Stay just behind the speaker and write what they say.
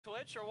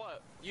Twitch or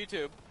what?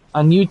 YouTube.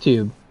 On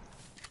YouTube.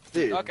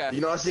 Dude, okay. Do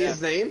you not see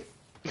his name?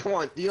 Come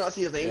on, do you not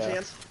see his name,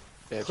 Chance?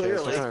 Yeah, Clearly.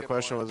 Chance, what kind of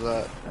question was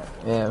that?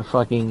 Yeah,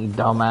 fucking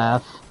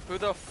dumbass. Who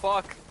the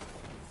fuck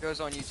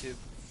goes on YouTube?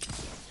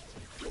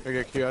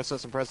 Okay, Q, I set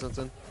some precedents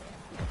in.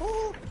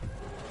 Oh.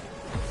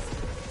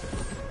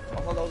 I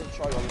thought that was a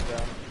strike on the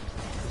ground.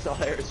 It's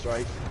not air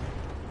strike.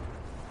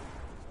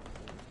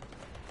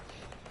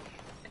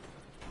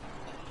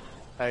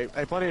 Hey,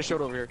 plenty of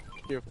shield over here.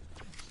 Q.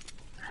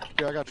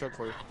 Q, I got choke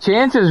for you.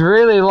 Chance is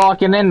really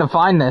locking in to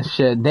find this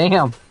shit.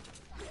 Damn.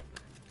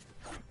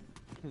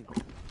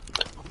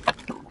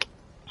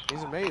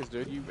 He's amazed,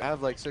 dude. You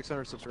have like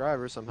 600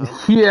 subscribers somehow.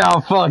 Yeah,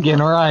 fucking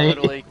right.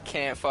 Literally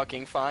can't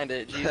fucking find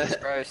it. Jesus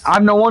Christ.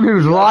 I'm the one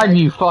who's live,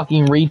 you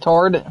fucking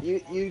retard.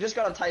 You just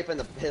gotta type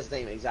in his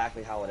name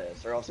exactly how it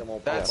is, or else it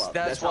won't pop up.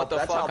 That's what the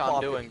fuck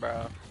I'm doing,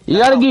 bro. You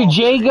gotta do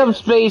Jacob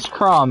Space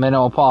Crumb and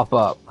it'll pop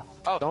up.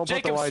 Oh, Don't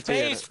Jacob put the YT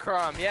in Space it.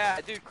 Crumb.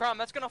 Yeah, dude, Crumb,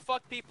 that's gonna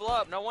fuck people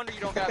up. No wonder you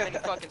don't got many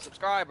fucking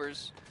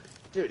subscribers.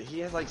 Dude, he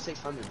has like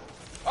 600.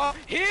 Oh,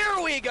 here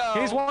we go!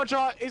 He's one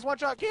shot,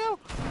 Q!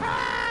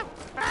 Ah!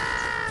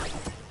 Ah!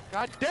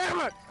 God damn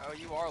it! Oh,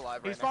 you are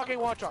live right He's now. fucking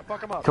one shot,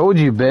 fuck him up. Told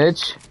you,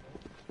 bitch.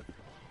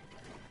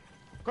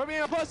 Quit being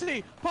a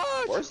pussy!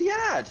 Punch! Where's he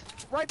at?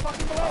 Right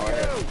fucking below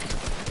you!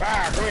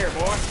 Ah, come here,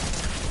 boy.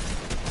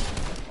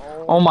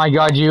 Oh my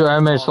god, you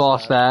almost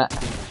lost that.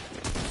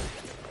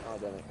 Oh,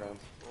 damn it, Crumb.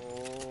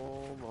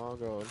 Oh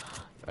my god.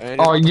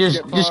 And Oh, you're you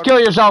about to get just fucked. kill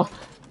yourself.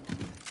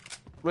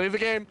 Leave the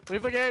game,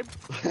 leave the game.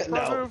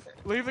 No. Move.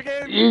 Leave the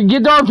game. You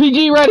get the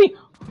RPG ready.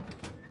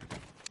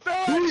 Do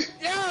it!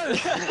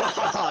 Yes!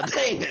 Ah,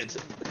 dang it.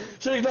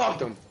 Should've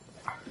knocked him.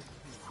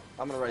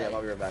 I'm gonna ready up,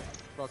 I'll be right back.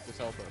 Fuck this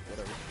health up,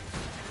 whatever.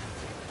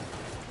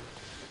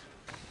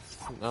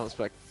 Now it's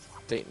back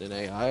dating an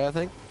AI, I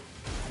think.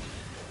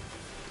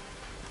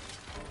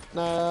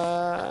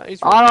 Nah, he's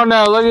real. I don't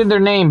know. Look at their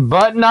name.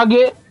 Butt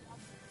Nugget.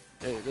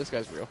 Hey, this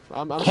guy's real.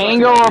 I'm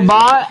Kango or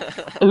Bot.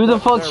 Who the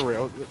fuck's... They're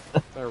real.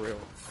 They're real.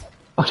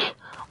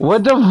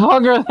 What the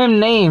fuck are them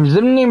names?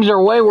 Them names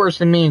are way worse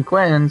than me and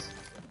Quinn's.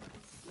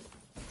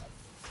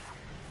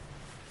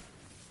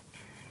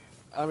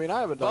 I mean,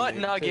 I haven't done Butt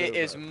these Nugget too,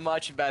 is but-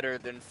 much better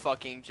than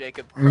fucking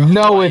Jacob Crumb.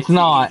 No, it's YT.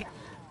 not.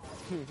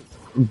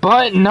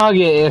 Butt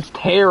Nugget is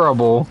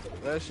terrible.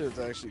 That shit's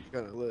actually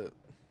kind of lit.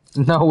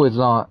 No, it's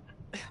not.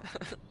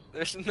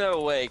 There's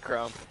no way,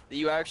 Crumb, that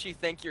you actually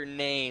think your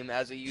name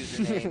as a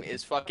username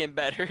is fucking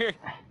better.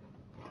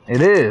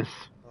 It is.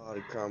 Oh,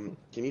 Crumb,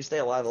 can you stay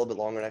alive a little bit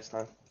longer next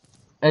time?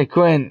 Hey,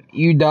 Quinn,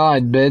 you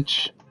died,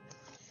 bitch.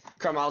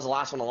 Crumb, I was the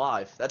last one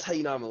alive. That's how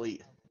you know I'm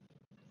elite.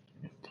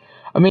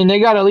 I mean, they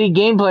got elite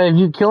gameplay of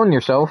you killing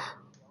yourself.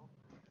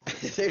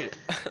 Dude,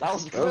 that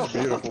was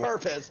beautiful. on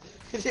purpose.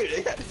 Dude,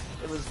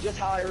 it was just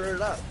how I wrote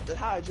it up. Just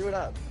how I drew it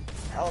up.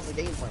 That was the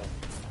game plan.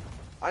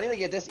 I need to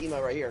get this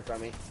email right here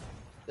from me.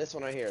 This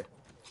one right here.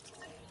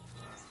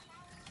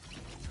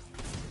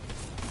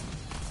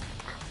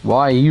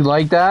 Why, you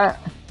like that?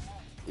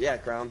 Yeah,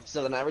 Crown.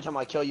 So then every time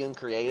I kill you in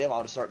creative,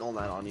 I'll just start knowing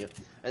that on you.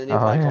 And then you Oh,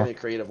 can yeah. call me a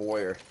creative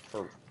warrior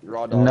for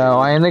raw dog. No,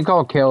 I only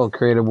call Kale a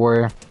creative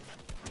warrior.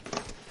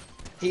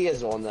 He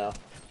is one though.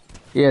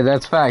 Yeah,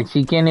 that's facts.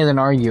 He can't even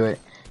argue it.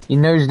 He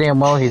knows damn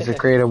well he's a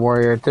creative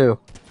warrior, too.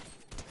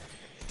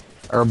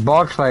 Or a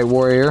box fight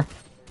warrior.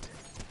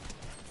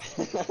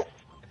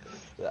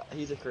 Yeah,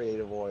 he's a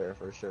creative warrior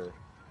for sure.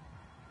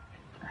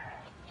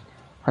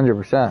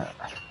 100%.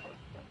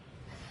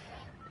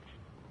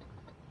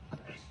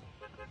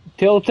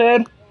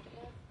 Tilted?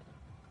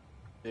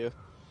 Yeah.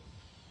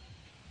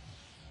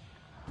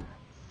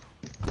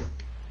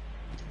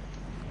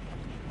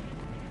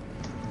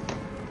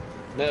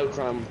 No,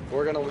 Crumb.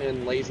 We're gonna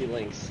win Lazy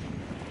Links.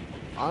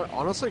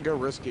 Honestly, go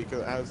risky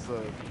because it has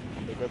the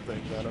good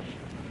things at it.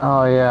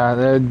 Oh, yeah.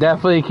 They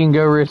definitely can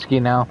go risky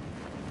now.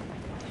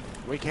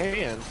 We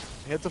can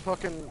hit the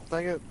fucking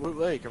thing at Blue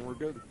Lake and we're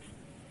good.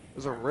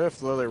 There's a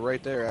rift literally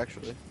right there,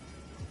 actually.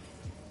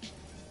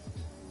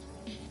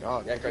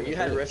 God. Yeah, Crumb, you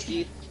had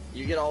risky.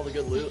 You get all the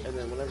good loot, and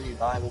then whenever you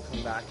die, we'll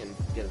come back and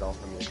get it all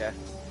from you, okay?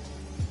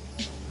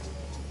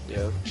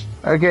 Yeah.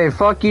 Okay,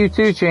 fuck you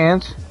too,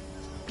 Chance.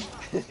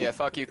 Yeah,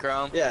 fuck you,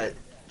 Crumb. Yeah,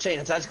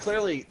 Chance, that's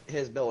clearly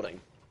his building.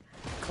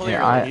 Clearly.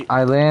 Yeah,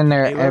 I land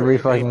there He every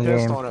literally- fucking he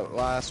pissed game. on it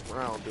last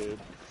round, dude.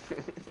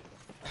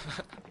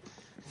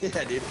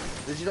 Yeah, dude.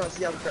 Did you not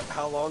see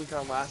how long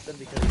Crumb lasted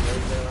because he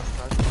was there last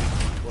time?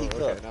 Well, He okay,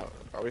 cooked. now,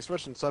 are we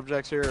switching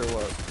subjects here or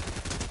what?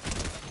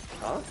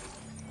 Huh?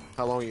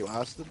 How long you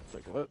lasted?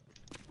 Like what?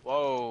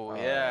 Whoa,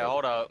 yeah,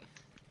 hold up.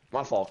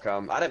 My fault,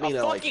 Crumb. I didn't A mean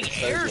to, like, fucking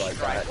expose you like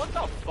airstrike, that. what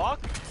the fuck?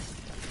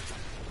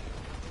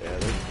 Yeah,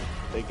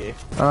 they gave.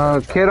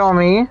 Kid on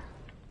me.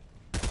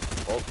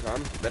 Well,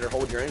 Crumb, better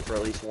hold your aim for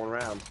at least one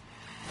round.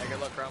 Hey, good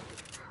luck, Crumb.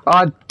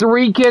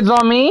 3 kids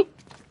on me.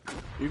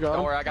 You got Don't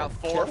him? worry, I got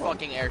 4 Kill 'em.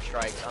 fucking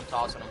airstrikes. I'm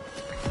tossing them.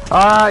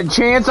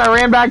 Chance, I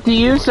ran back to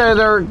you, so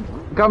they're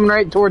coming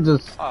right towards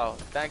us. Oh,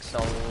 thanks a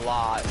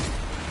lot.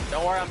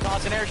 Don't worry, I'm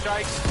tossing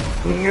airstrikes.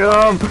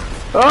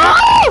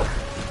 Ah!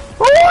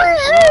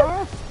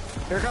 Holy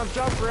shit! Here comes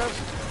jump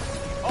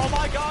rift. Oh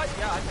my god!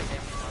 Yeah, I think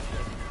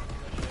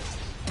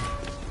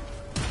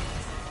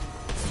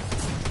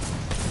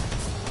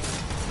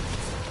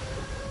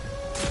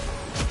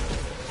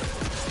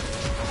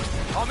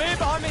oh me,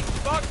 behind me!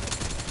 Fuck!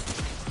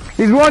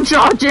 He's one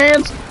shot,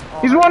 Chance!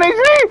 He's 1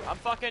 HP! I'm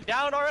fucking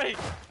down already!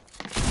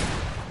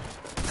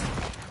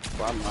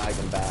 Bro, I'm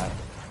lagging bad.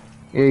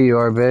 Here you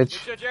are, Good bitch.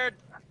 shit, Jared.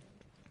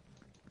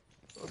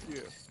 Fuck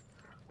you.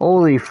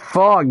 Holy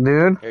fuck,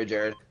 dude. Here,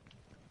 Jared.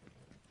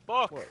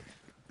 Fuck! What?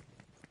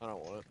 I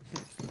don't want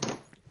it.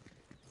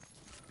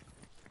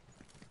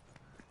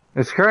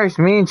 It's Christ,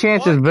 me and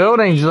Chance's What?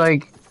 building's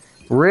like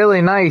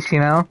really nice, you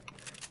know?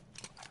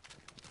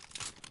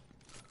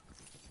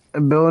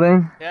 A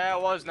building. Yeah,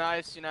 it was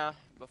nice, you know,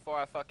 before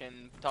I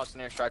fucking tossed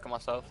an airstrike on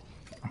myself.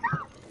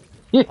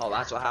 Oh,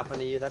 that's what happened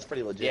to you? That's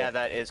pretty legit. Yeah,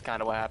 that is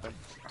kind of what happened.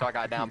 So I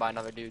got down by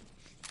another dude.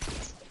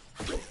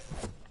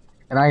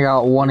 And I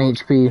got 1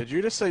 HP. Did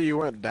you just say you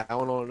went down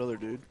on another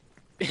dude?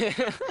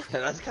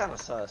 That's kind of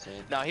sus,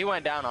 man. No, he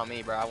went down on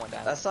me, bro. I went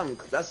down. That's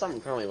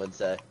something Crummy would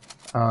say.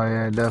 Oh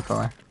yeah,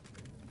 definitely.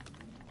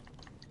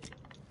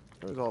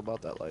 It was all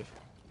about that life.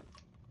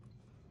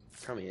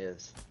 Crummy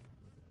is.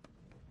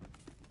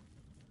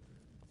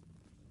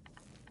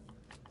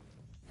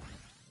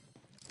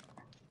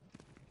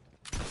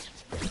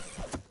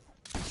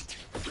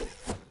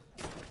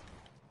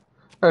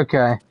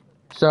 Okay.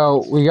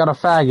 So we got a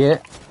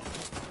faggot.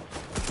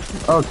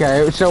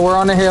 Okay, so we're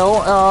on a hill.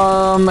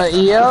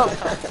 Yep.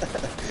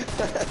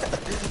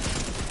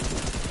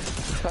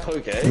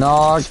 Okay.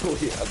 Knock.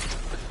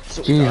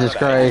 So Jesus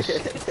Christ.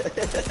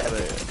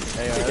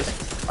 Hey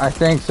guys. I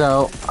think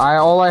so.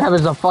 All I have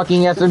is a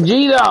fucking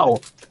SMG though.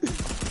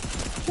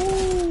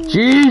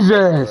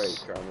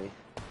 Jesus. Alright, Crummy.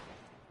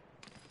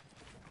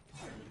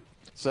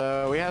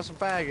 So we have some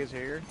faggots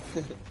here.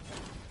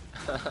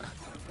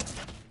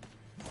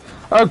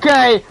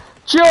 Okay,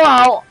 chill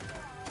out.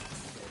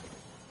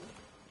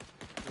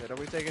 Yeah, don't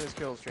be taking his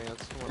kills,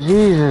 Chance.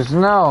 Jesus,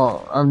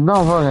 no. I'm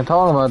not fucking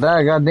talking about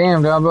that.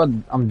 Goddamn,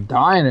 dude, I'm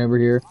dying over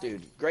here.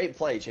 Dude, great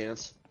play,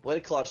 Chance. Way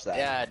to clutch that.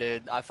 Yeah,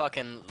 dude. I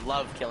fucking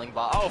love killing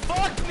bots. Oh,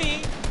 fuck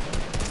me!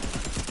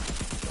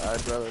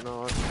 I'd rather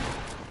not.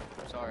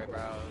 Sorry,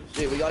 bro.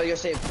 Dude, we gotta go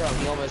save Crumb.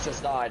 He almost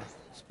just died.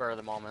 Spur of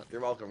the moment.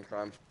 You're welcome,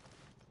 Crumb.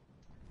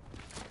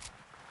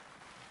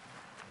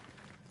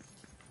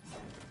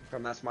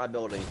 Crumb, that's my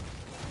building.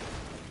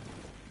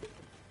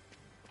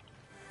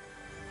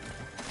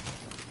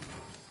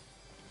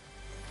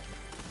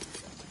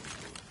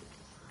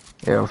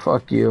 Yeah,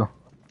 fuck you.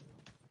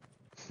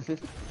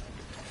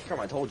 Crumb,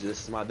 I told you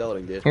this is my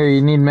building, dude. Here,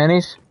 you need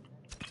minis?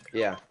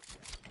 Yeah.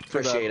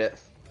 Appreciate it.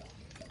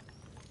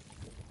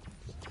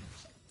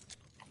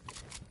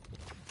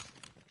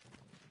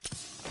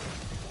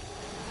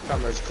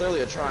 Crumb, there's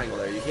clearly a triangle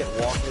there. You can't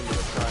walk into the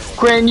triangle.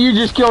 Quinn, you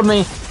just killed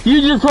me.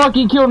 You just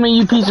fucking killed me,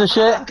 you piece of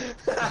shit.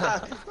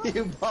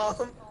 You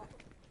bum.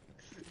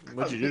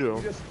 What'd you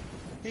do?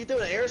 He threw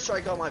an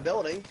airstrike on my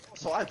building,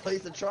 so I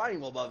placed a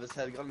triangle above his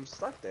head and got him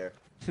stuck there.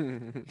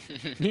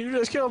 You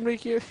just killed me,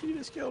 kid. You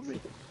just killed me.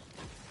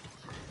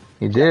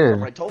 You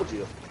did. I told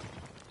you.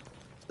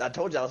 I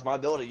told you that was my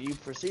building. You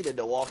proceeded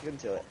to walk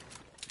into it.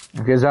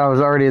 Because I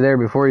was already there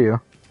before you.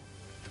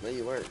 No,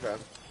 you weren't, Crumb.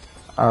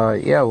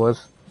 Yeah, it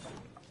was.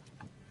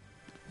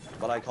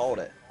 But I called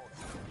it.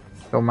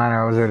 Don't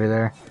matter, I was already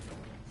there.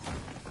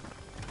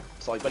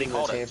 So like, But he even though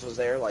called it. Chance was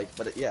there, like,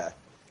 but yeah.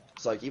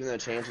 So like, even though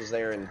Chance was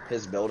there in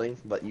his building,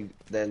 but you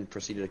then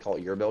proceeded to call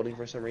it your building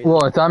for some reason.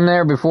 Well, if I'm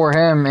there before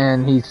him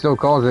and he still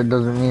calls it,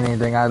 doesn't mean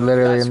anything. I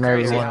literally That's am there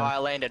crazy before how him. I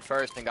landed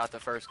first and got the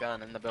first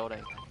gun in the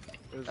building.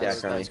 Yeah,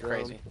 That's, Crummy. that's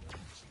crazy.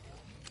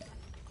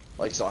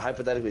 Like, so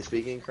hypothetically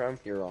speaking, Crumb,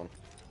 you're wrong.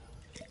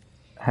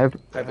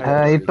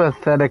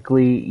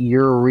 Hypothetically,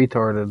 you're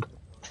retarded.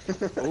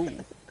 Ooh.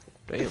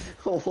 Damn.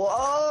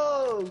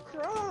 Whoa,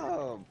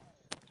 Crumb!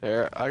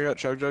 Here, I got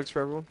chug jugs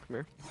for everyone. Come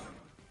here.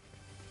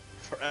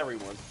 For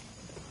everyone.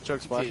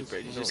 Chug splashes.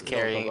 Dude, You just don't know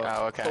carrying.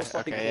 about Oh, okay. It's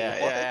like, Okay, yeah, what?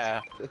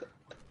 yeah, yeah.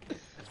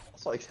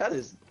 It's like, that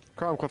is...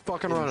 Crumb, quit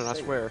fucking running, I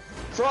Insane. swear.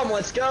 Crumb,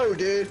 let's go,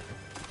 dude!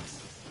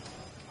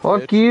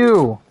 Fuck Bitch.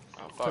 you.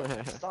 Oh,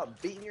 fuck.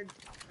 Stop beating your...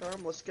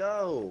 Crumb, let's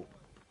go.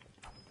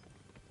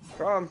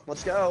 Crumb,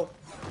 let's go.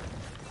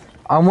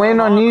 I'm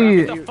waiting on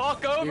you. Get the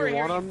fuck over you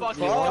here, want you 'em?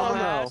 fucking You want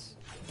 'em dumbass.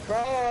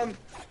 Crumb!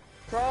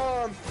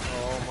 Crumb!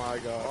 Oh my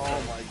god.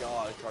 Oh my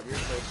god, Crumb, you're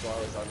so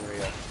slow, it's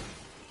unreal.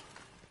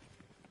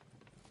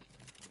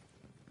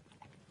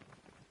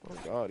 Oh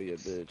god, he a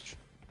bitch.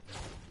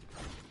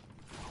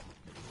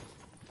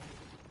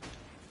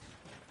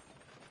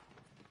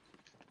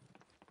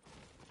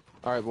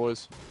 Alright,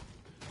 boys.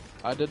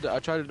 I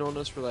tried doing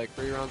this for like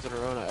 3 rounds in a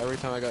row, and every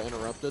time I got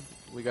interrupted,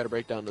 we gotta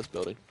break down this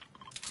building.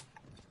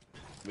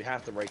 We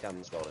have to break down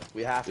this building.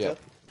 We have Yep.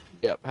 to?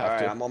 Yep, have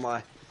Alright, to. I'm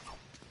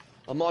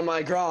on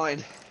my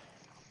grind.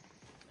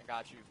 I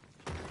got you.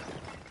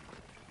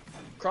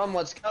 Crumb,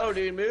 let's go,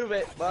 dude. Move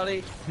it,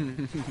 buddy.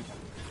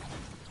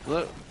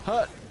 Look,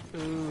 hut!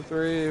 2,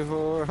 3,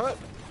 4, hut!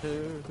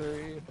 2,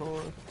 3,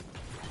 4.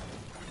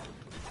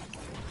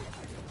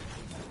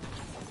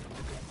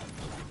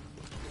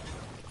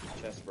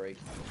 break.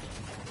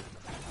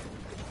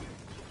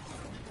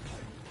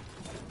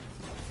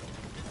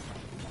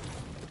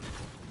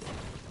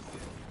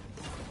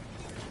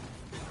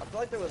 I feel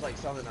like there was like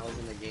something that was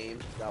in the game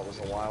that was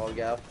a while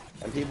ago,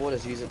 and people would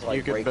just use it to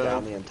like break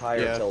down the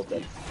entire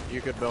tilted.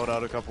 You could build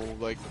out a couple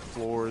like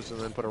floors and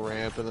then put a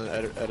ramp and then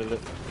edit it.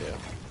 Yeah.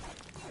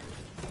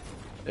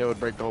 It would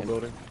break the whole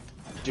building.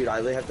 Dude, I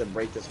literally have to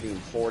break this beam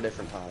 4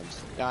 different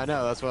times. Yeah, I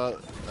know. That's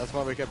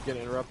why we kept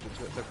getting interrupted.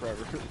 It took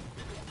forever.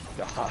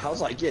 I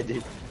was like, yeah,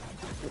 dude.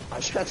 I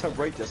should have to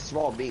break this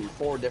small beam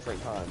 4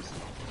 different times.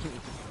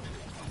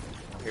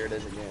 Here it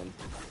is again.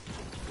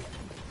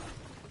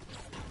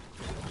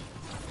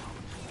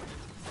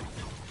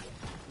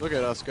 Look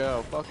at us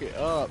go. Fuck it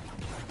up.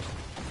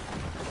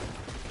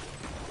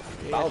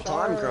 About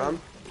time, Crumb.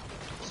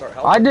 Start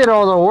helping. I did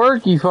all the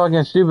work, you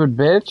fucking stupid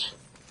bitch.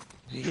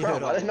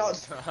 Crumb, I did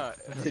not.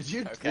 Did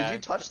you Okay.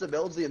 touch the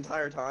builds the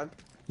entire time?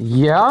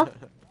 Yeah?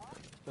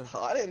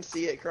 I didn't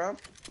see it, Crumb.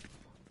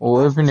 Well,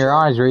 open your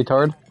eyes,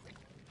 retard.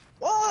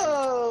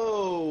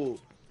 Whoa!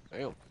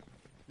 Damn. Do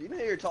you know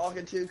who you're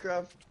talking to,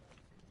 Crumb?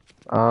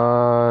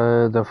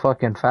 The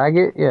fucking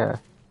faggot? Yeah.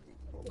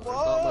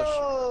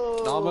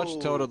 Whoa! Not much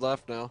tilted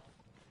left now.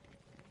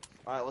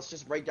 Alright, let's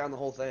just break down the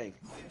whole thing.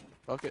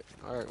 Fuck it.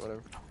 Alright,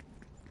 whatever.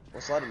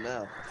 Let's let him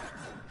know.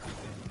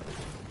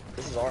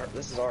 This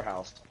is our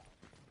house.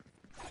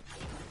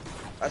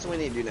 That's what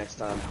we need to do next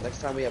time. Next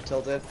time we have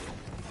tilted,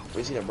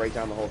 we just need to break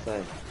down the whole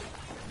thing.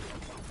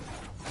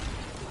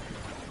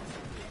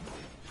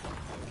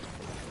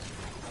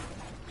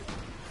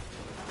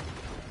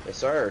 Yes,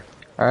 sir.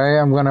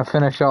 Alright, I'm gonna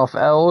finish off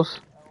L's.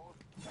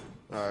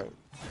 Alright.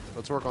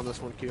 Let's work on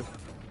this one, Q.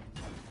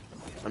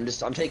 I'm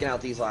taking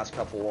out these last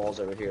couple walls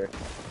over here.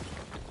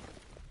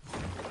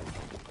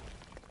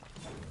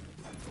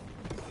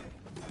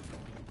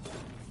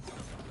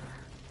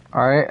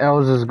 Alright,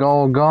 L's is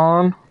all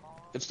gone.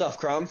 Good stuff,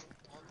 Crumb.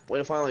 Way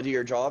to finally do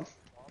your job.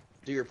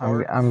 Do your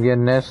part. I'm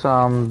getting this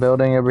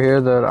building over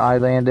here that I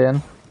land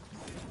in.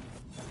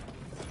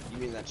 You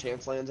mean that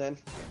Chance lands in?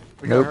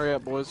 We Nope. gotta hurry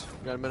up, boys.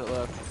 We got a minute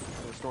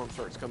left. The storm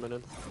starts coming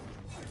in.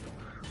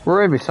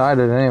 We're right beside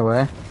it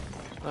anyway.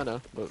 I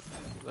know, but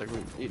like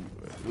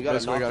We gotta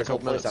basically knock got a this whole couple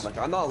place minutes. down. Like,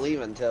 I'm not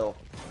leaving until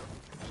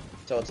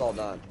it's all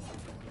done.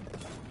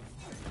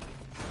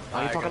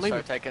 I ain't I fucking gotta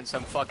leaving. start taking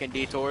some fucking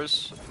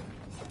detours.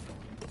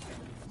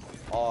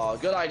 Oh,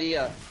 good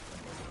idea.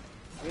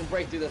 We can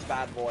break through this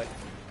bad boy.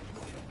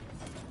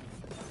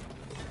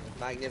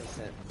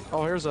 Magnificent.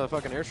 Oh, here's a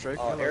fucking airstrike.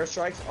 Oh,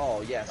 airstrikes?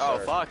 Oh, yes, Oh,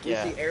 sir. fuck,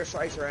 yeah. We see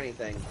airstrikes or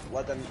anything.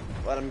 Let them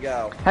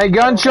go. Hey, I don't think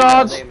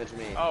gunshots! they'll damage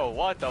me. Oh,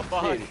 what the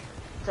fuck? Dude,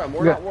 Crumb,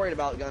 we're Yeah. not worried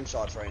about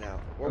gunshots right now.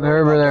 We're They're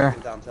worried over about there.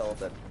 breaking down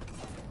tilted.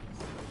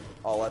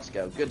 Oh, let's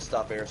go. Good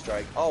stuff,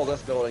 airstrike. Oh,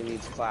 this building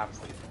needs claps.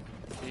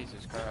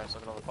 Jesus Christ,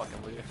 look at all the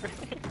fucking loot.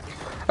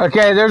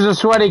 Okay, there's a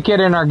sweaty kid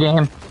in our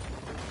game.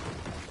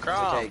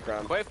 Crumb, okay,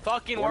 Crumb. quit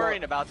fucking We're not-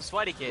 worrying about the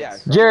sweaty kids. Yeah,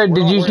 Jared, we're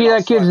did not you worried see about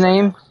that kid's sweats right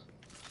name? now.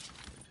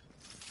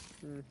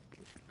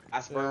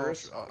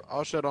 Asperger's?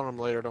 I'll shit on him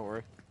later. Don't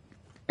worry.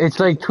 It's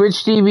like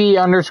Twitch TV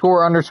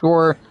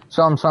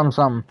 _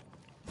 some.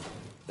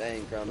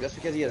 Dang, Crumb. Just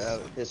because he has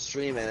his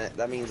stream in it,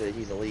 that means that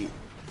he's elite.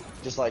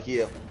 Just like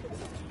you.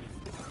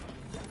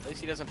 At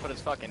least he doesn't put his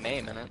fucking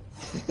name in it.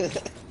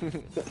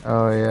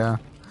 Oh yeah.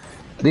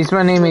 At least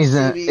my name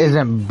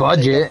isn't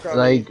budget. Crummy.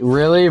 Like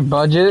really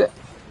budget?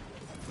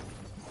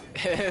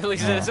 At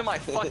least it isn't my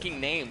fucking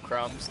name,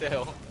 Crumb,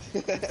 still.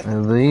 At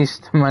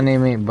least my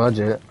name ain't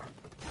budget.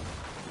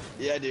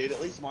 Yeah, dude. At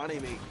least my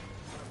name ain't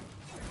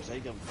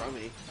Jacob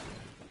Crummy.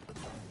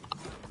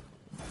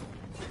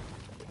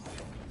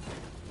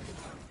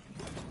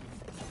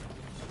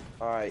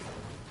 Alright.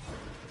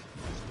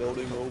 This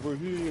building over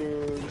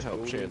here. This Help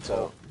building- Chance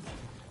out.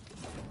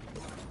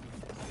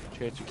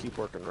 Chance, you keep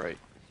working right.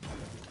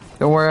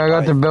 Don't worry, I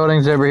got the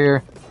buildings over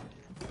here.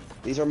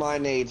 These are my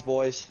nades,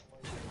 boys.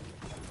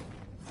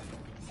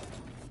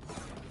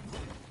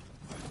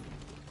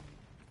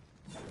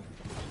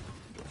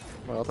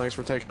 Well, thanks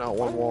for taking out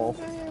one wall.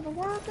 I don't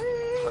know how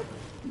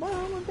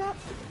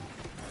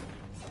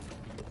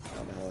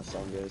that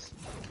song goes.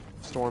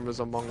 Storm is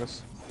among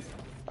us.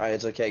 Alright,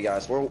 it's okay,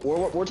 guys.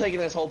 We're taking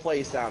this whole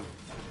place down.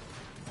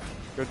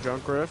 Good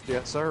junk rift,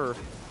 yes sir.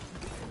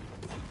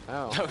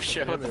 Ow. Oh,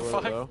 shit, Hit what me the with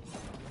fuck? it, though.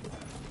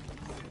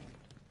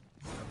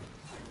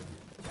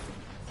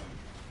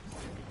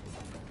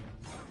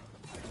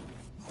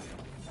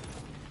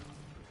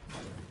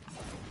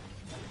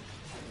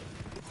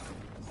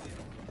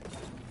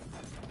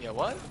 Yeah,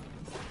 what?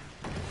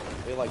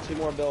 We have like 2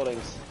 more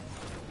buildings.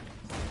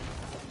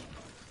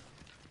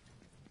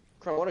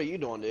 Crumb, what are you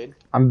doing, dude?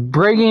 I'm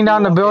breaking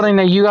down the building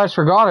that you guys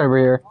forgot over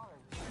here.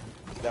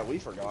 That we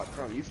forgot.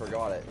 Crumb, you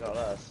forgot it, not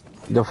us.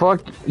 The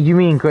fuck you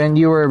mean, Quinn?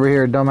 You were over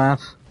here,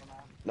 dumbass.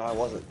 No, I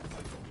wasn't.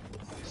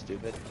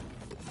 Stupid.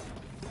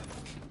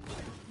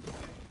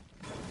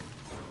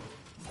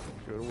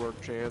 Good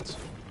work, Chance.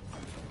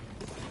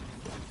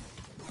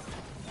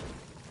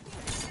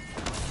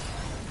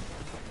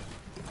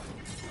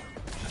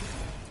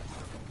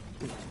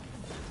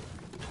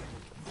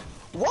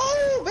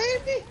 Whoa,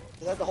 baby!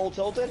 Is that the whole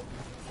tilted?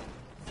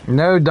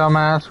 No,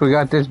 dumbass. We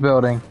got this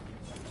building.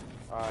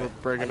 Alright. We're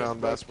breaking down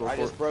basketball I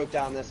court. just broke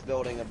down this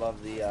building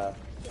above the,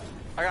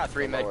 I got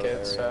 3 the med lower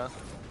kits, area. so.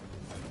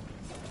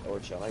 Oh, we're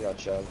chilling. I got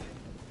chug.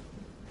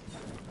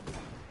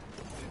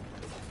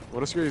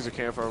 What if we use a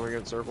campfire when we get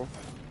in circle?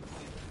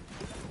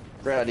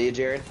 Great idea,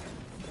 Jared.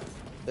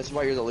 This is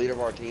why you're the leader of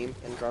our team,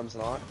 and Crumb's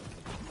not.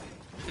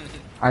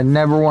 I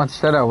never once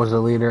said I was the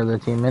leader of the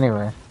team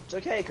anyway. It's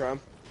okay, Crumb.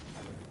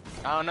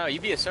 I don't know, you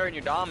be asserting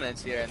your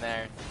dominance here and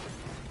there.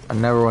 I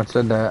never once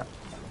said that.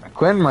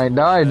 Quinn might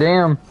die,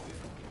 damn.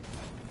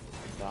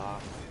 Nah.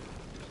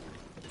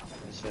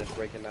 Just finished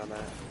breaking down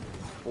that.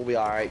 We'll be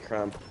alright,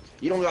 Crumb.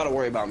 You don't gotta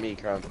worry about me,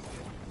 Crumb.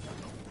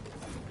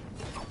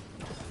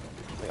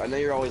 Like, I know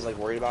you're always like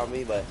worried about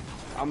me, but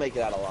I'll make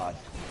it out alive.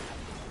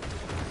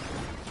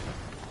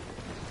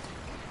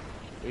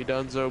 We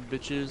donezo,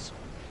 bitches.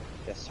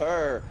 Yes,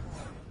 sir.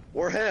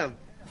 We're him.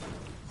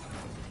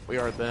 We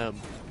are them.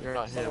 You're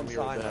not him, Someone we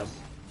are sign them. us.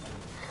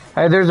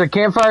 Hey, there's a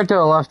campfire to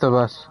the left of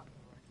us.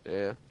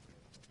 Yeah.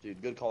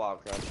 Dude, good call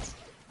out, Crumb.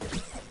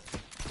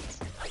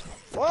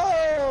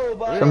 Whoa,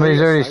 buddy. Somebody's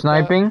Yeah, already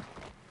snipe that. sniping.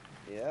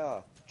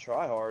 Yeah,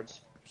 tryhards.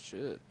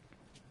 Shit.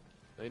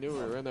 They knew we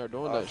were in there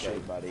doing Okay, that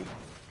shit. buddy.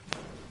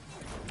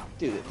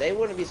 Dude, they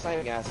wouldn't be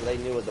sniping us if they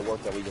knew what the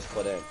work that we just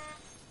put in.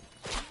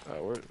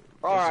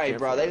 Alright,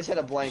 bro, they just hit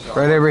a blank on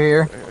Right us. over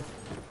here.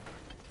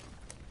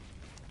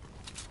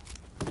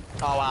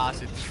 Oh wow, I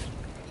see.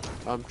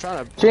 I'm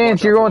trying to.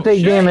 Chance, you're gonna take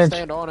Shit, damage.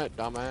 Stand on it,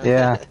 dumbass.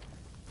 Yeah.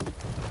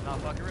 No,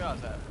 fucking realize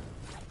that.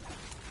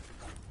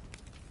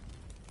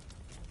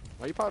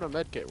 Why you popping a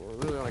med kit? We're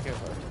really on a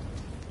campfire.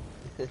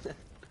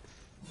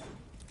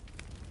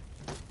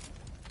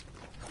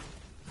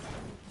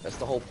 That's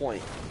the whole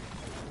point.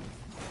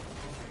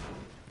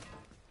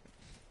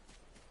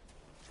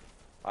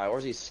 Alright,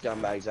 where's these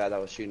scumbags at that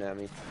was shooting at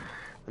me?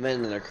 I'm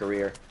ending their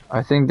career.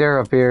 I think they're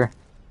up here.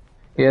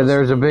 Yeah,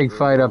 there's a big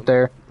fight up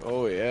there.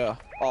 Oh yeah.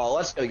 Oh,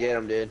 let's go get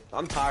them, dude.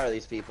 I'm tired of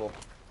these people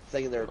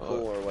thinking they're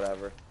cool or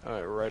whatever.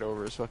 Alright, right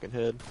over his fucking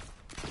head.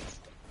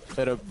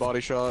 Hit a body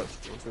shot.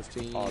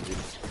 115. Oh, dude.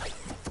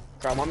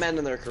 Crumb, I'm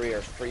ending their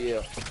career for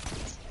you.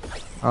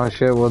 Oh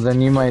shit, well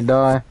then you might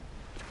die.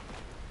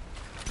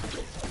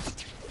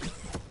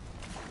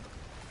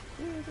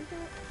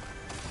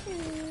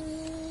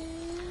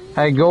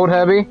 Hey, gold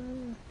heavy.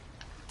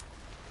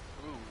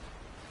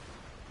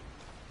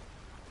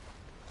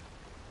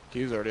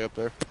 Q's already up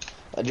there.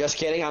 Just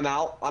kidding, I'm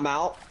out. I'm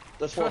out.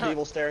 There's 4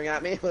 people staring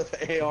at me with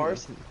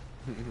ARs.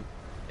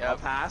 I'll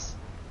Yep. pass.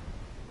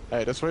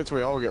 Hey, just wait till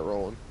we all get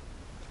rolling.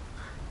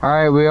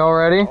 Alright, we all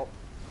ready? Oh.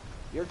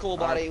 You're cool,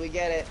 buddy. We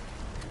get it.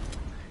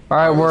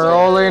 Alright, we're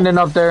all landing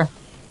up there.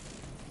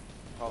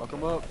 Fuck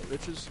 'em up,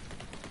 bitches.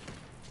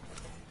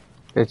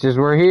 Bitches,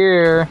 we're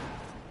here.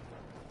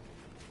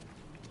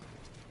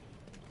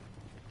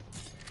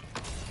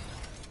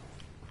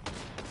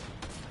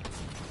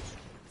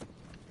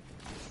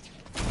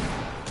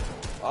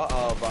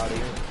 Uh-oh,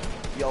 buddy.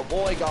 Yo,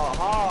 boy got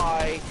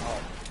high.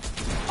 Oh.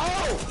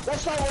 Oh!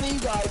 That's not one of you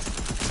guys.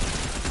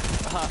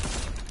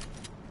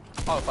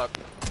 Oh fuck.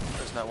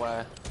 There's no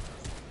way.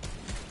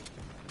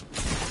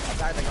 I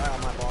got the guy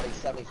on my body,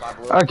 75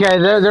 blue. Okay,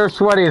 they're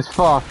sweaty as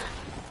fuck.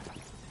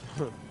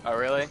 Oh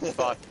really?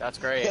 Fuck, that's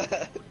great.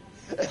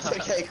 It's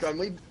okay, Crumb.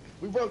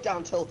 We broke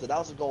down tilted. That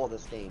was the goal of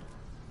this game.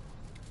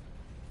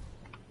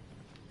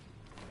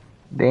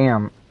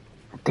 Damn.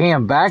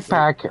 Damn,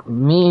 backpack.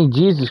 Me,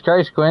 Jesus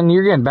Christ, Quinn,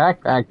 you're getting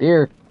backpacked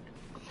here.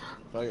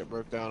 If I get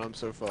broke down, I'm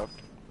so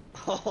fucked.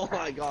 Oh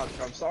my god,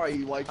 Crumb. Sorry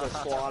you wiped a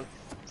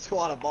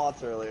squad of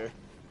bots earlier.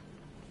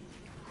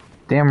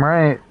 Damn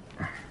right.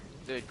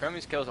 Dude,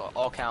 Crummy's kills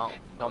all count.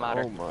 Don't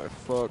matter. Oh my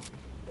fuck.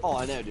 Oh,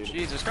 I know, dude.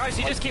 Jesus Christ,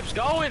 he just keeps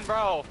going,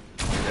 bro!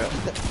 Yep.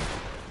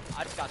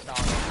 I just got styled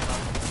on.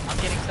 Bro. I'm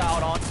getting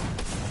styled on.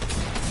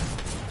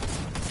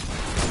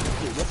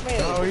 Dude, this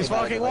man Oh, is he's way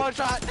better fucking than, one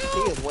shot. He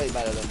is way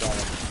better than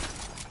Devin.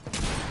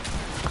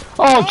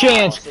 Oh,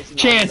 Chance! 69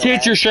 Chance, in the hit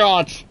head. your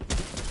shots!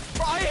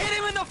 Bro, I hit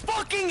him in the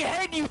fucking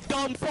head, you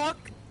dumb fuck!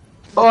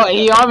 Oh,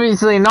 he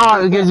obviously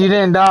not because you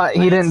didn't die.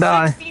 He didn't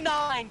die.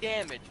 69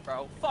 damage,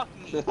 bro. Fuck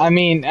me. I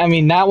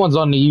mean that one's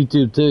on the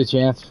YouTube too,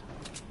 Chance.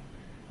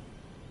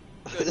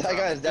 Good, That bro,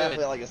 guy is good.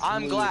 definitely like a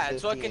I'm smooth glad,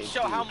 so I 15 can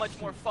show HP. how much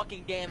more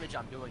fucking damage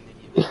I'm doing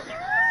than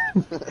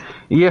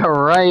you. Yeah,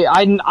 right.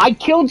 I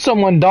killed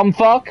someone, dumb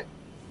fuck.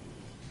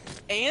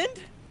 And?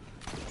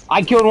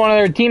 I killed one of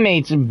their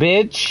teammates,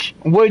 bitch.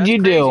 What'd That's you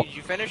crazy. do? Did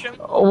you finish him?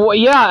 Well,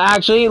 yeah,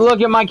 actually,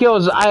 look at my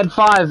kills. I had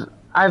 5.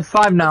 I have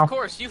 5 now. Of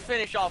course, you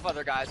finish off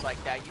other guys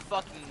like that. You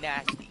fucking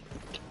nasty.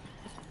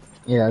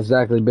 Yeah,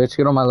 exactly, bitch.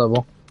 Get on my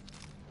level.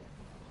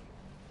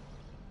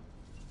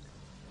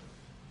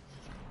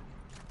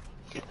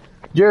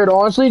 Jared,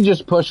 honestly,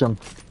 just push him.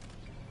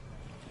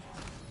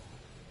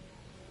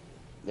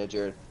 Yeah,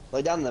 Jared.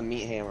 Lay down the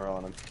meat hammer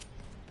on him.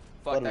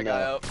 Fuck Let that him guy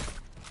know. up.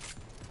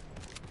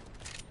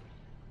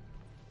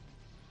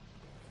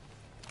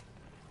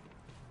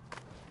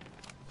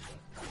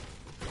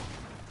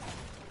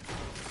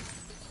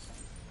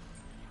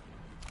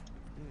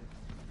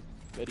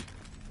 Betty.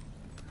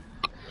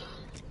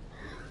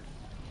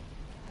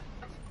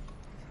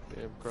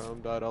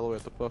 Chrome died all the way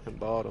at the fucking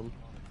bottom.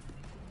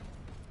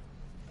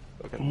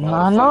 Fucking Nah,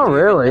 bottom. not You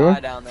really. die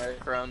down there,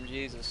 Chrome.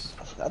 Jesus.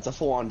 That's a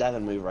full-on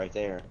Devin move right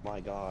there. My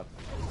God.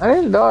 I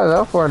didn't die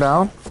that far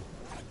down.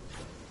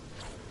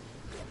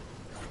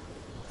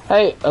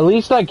 Hey, at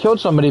least I killed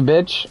somebody,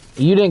 bitch.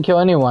 You didn't kill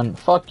anyone.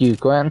 Fuck you,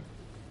 Gwen.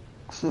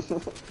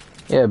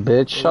 Yeah,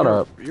 bitch, shut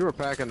up. You were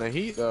packing the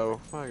heat, though.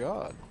 My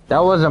God.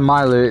 That wasn't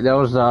my loot. That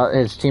was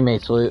his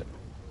teammate's loot.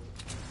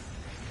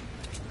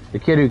 The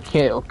kid who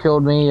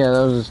killed me, yeah, that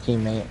was his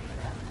teammate.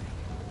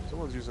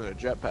 Someone's using a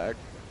jetpack.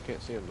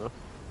 Can't see him, though.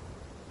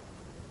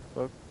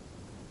 Fuck.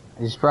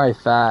 He's probably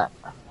fat.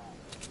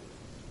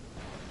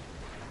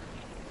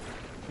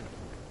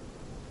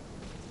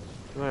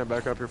 Alright,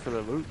 back up here for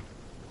the loot.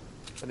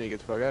 I need to get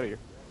the fuck out of here.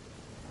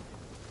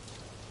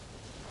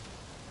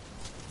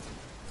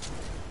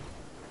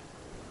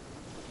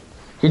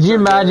 Could you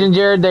imagine,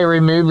 Jared, they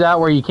removed that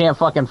where you can't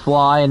fucking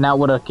fly and that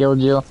would have killed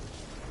you?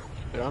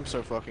 Dude, I'm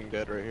so fucking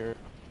dead right here.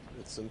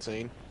 It's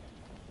insane.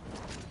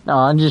 No,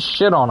 I just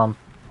shit on him.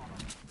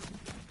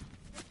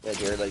 Yeah,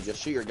 Jared, like,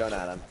 just shoot your gun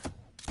at him.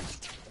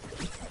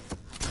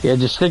 Yeah,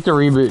 just stick to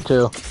reboot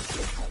too.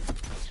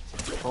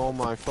 Oh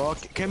my fuck.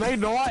 Can they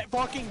not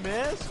fucking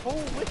miss?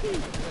 Holy.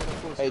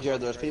 Hey,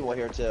 Jared, there's people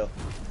here, too.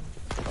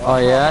 Oh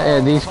yeah? Yeah,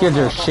 these kids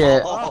are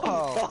shit.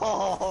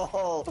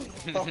 Oh,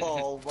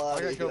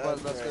 buddy. I got killed by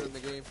the that's best gun great. in the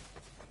game.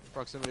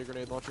 Proximity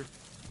grenade launcher.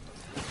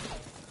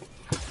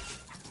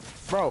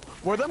 Bro,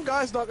 were them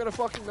guys not gonna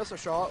fucking miss a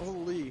shot?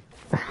 Holy.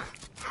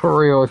 For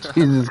real,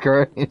 Jesus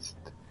Christ.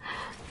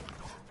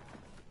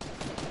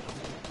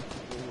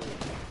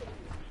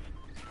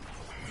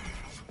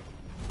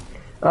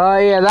 Oh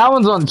yeah, that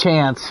one's on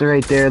Chance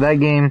right there, that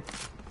game.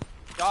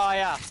 Oh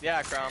yeah,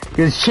 yeah, Chrome.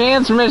 Because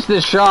Chance missed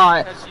the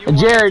shot. Because you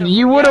Jared, wanted to-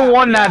 you would have yeah,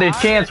 won that yeah, if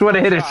I Chance missed would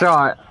have my hit a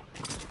shot.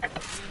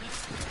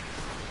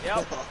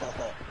 Yep.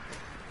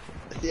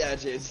 Yeah,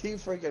 James, you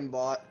freaking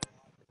bot.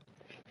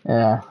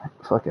 Yeah,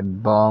 fucking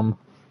bum.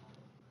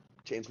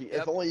 James, Yep,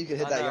 if only you could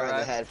hit I that know, guy in the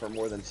right? head for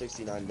more than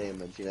 69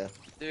 damage, you know?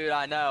 Dude,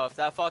 I know. If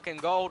that fucking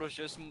gold was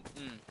just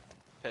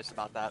pissed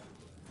about that.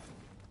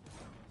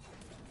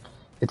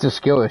 It's a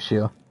skill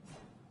issue.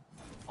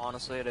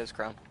 Honestly, it is,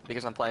 Chrome.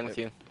 Because I'm playing with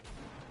you.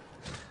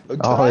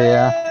 Oh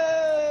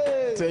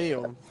yeah.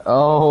 Damn.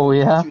 Oh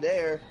yeah. You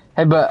there?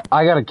 Hey, but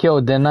I got a kill,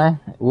 didn't I?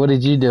 What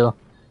did you do?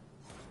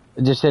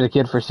 I just hit a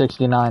kid for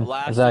 69.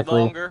 Lasted Exactly.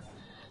 longer.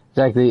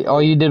 Exactly.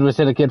 All you did was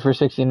hit a kid for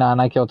 69.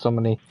 I killed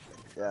somebody.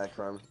 Yeah,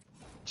 Crumb.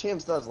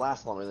 Champs does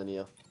last longer than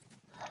you.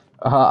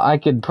 I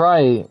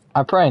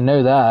probably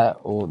know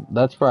that. Well,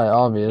 that's probably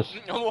obvious.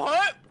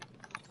 What?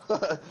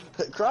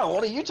 Crumb,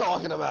 what are you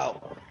talking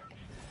about?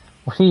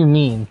 What do you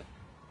mean?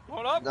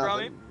 What up,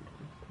 Crummy? Nothing.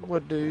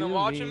 What do You you been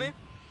watching mean? me?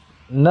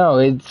 No,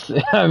 it's,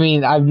 I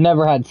mean, I've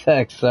never had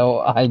sex, so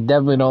I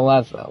definitely don't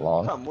last that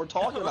long. Crumb, we're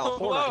talking about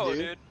Whoa, Fortnite,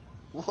 dude.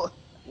 What?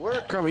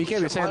 We're Crumb, you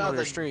can't be saying that out on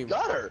your the stream.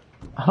 Gutter.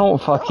 I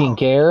don't fucking No.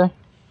 care.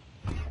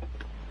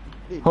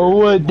 Dude, Oh, you're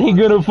what? They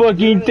gonna fucking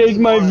you're take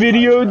my demonetized,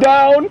 video Crumb.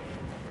 down?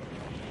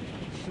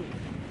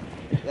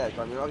 Yeah,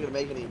 Crumb, you're not gonna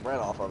make any bread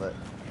off of it.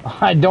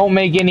 I don't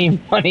make any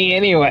money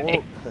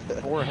anyway.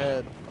 Or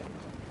head.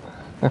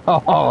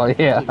 Oh,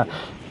 yeah.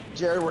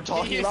 Jared, we're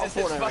talking He about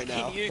uses his Fortnite right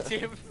fucking now.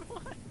 YouTube.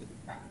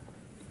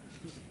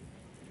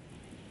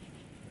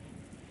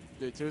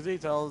 Dude, Tuesday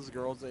tells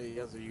girls that he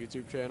has a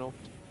YouTube channel.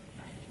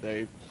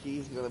 They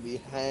He's gonna be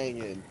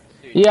hanging.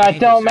 Dude, Yeah, I Jesus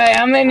tell him, hey,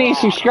 how many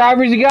Christ.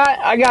 subscribers you got?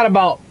 I got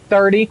about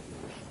 30.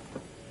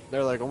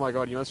 they're like, oh my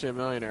god, you must be a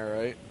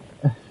millionaire,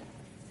 right?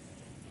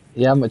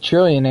 Yeah, I'm a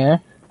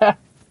trillionaire.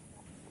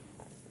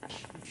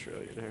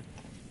 Trillionaire.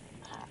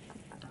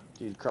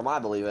 Dude, Crumb, I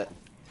believe it.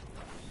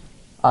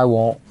 I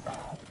won't.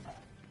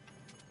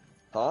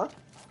 Huh?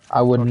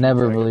 I would Fucking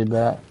never faggot. believe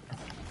that.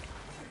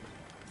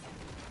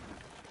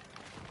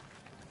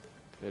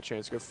 Yeah,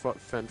 Chance, go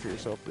fend for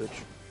yourself, bitch.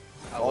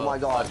 I Oh will. my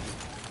god.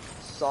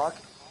 Suck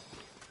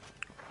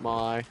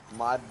My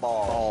my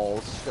balls.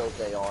 balls. Scope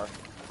they are.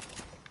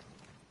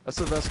 That's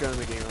the best gun in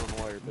the game, I don't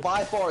know why you're bitching.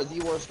 By far the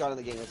worst gun in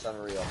the game. It's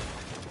unreal.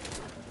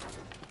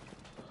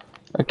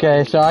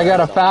 Okay, so I got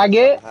a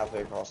faggot.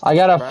 Halfway across. I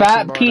got a Braxton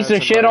fat Barnett's piece of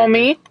and shit on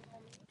Miami. me.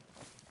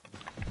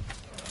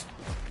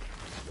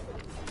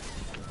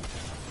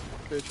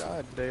 Bitch,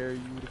 I dare you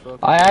to fucking...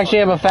 I actually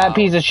have a fat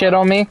piece of shit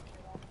on me.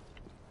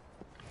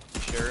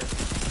 Sure.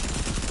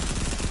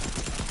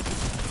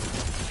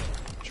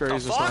 Sure, The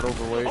he's just not fuck?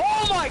 overweight.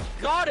 Oh my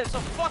god, it's a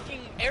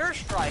fucking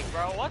airstrike,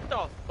 bro. What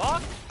the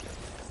fuck?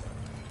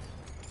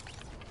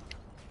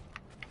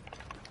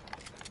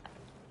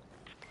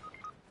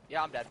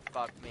 Yeah, I'm dead.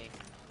 Fuck me.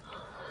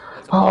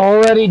 That's a-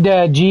 Already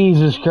dead,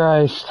 Jesus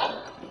Christ.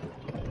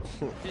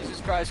 Jesus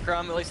Christ,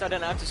 Crumb. At least I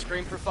didn't have to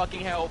scream for fucking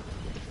help.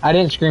 I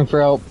didn't scream for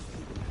help.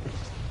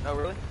 Oh,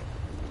 really?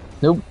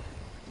 Nope.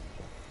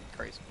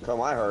 Crazy.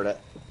 Come, I heard it.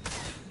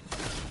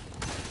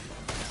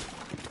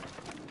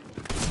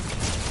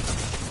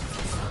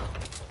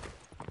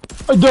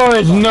 There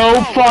is no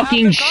What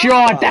fucking happened,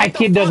 shot Crumb? that What the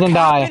kid fuck doesn't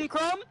die. happened,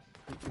 Crumb?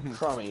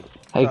 Crummy.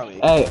 Hey, Crummy.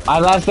 hey, I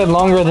lasted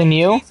longer than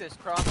you. Jesus,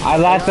 Crumb. I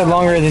lasted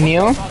longer than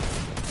you.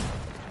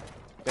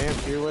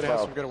 You would have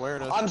Bro, some good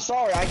awareness. I'm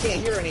sorry, I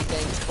can't hear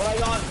anything, but I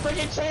got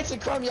freaking Chance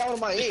and Crumb yelling in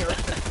my ear.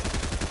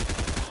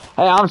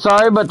 Hey, I'm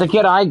sorry, but the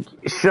kid I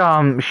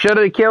should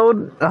have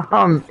killed,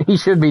 he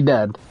should be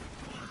dead.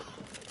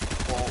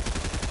 Well,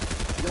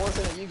 the only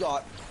thing that you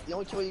got, the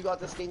only kill you got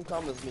this game,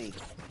 Crumb, is me.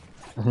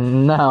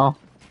 No.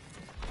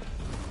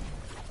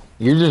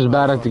 You're just Oh,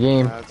 bad at the fucking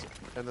game. mad.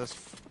 And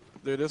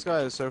dude, this guy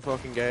is so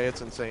fucking gay,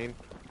 it's insane.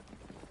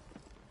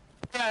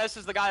 Yeah, this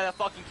is the guy that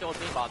fucking killed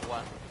me, by the way.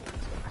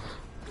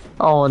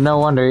 Oh, no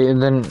wonder.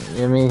 Then,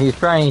 I mean, he's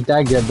probably ain't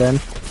that good then.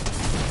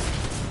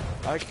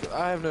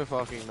 I have no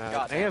fucking match.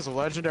 God And he has a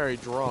legendary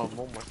drum.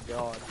 Oh my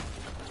god.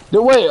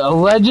 Wait, a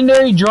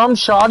legendary drum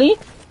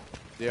shotty?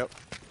 Yep.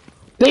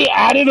 They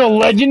added a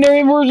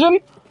legendary version?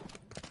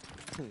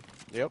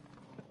 Yep.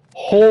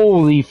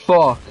 Holy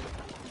fuck.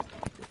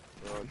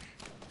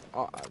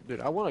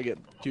 Dude, I want to get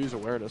Q's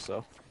awareness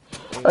though.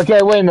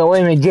 Okay, wait a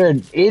minute,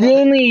 Jared. It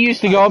only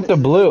used to go up to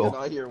blue.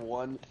 I hear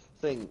one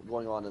thing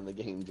going on in the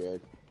game,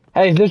 Jared.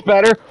 Hey, is this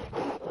better?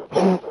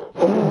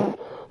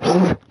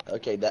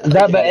 Okay, Is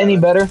that any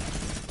better?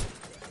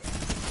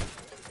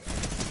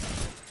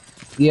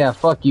 Yeah,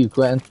 fuck you,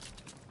 Quentin.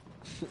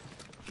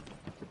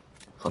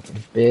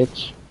 Fucking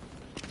bitch.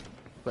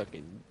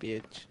 Fucking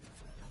bitch.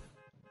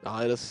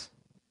 Nah, that was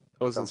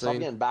Stop insane.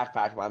 getting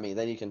backpacked by me,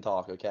 then you can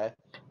talk, okay?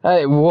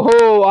 Hey,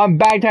 whoa, I'm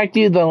backtracked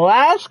to the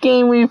last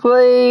game we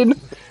played.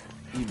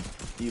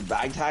 You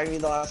bag tagged me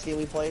the last game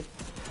we played?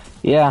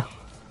 Yeah.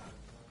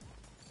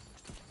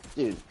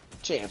 Dude,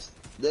 Champs,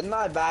 didn't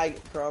I bag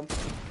Crumb?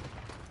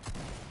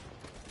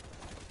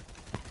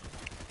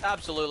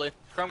 Absolutely.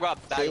 Chrome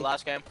got back See?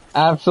 last game.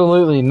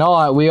 Absolutely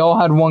not. We all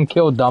had one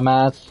kill,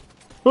 dumbass.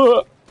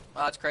 Oh,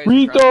 that's crazy.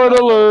 Retard Chrome got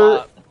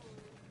alert.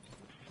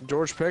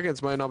 George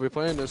Pickens might not be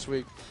playing this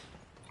week.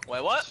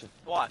 Wait, what?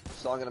 What?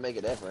 It's not gonna make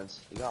a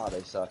difference. You know how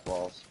they suck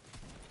balls.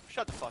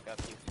 Shut the fuck up,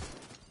 you.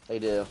 They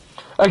do.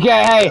 Okay,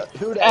 hey,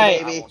 Who dat,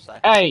 hey, baby? won't say.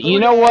 hey, you Who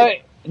know dat?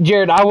 what,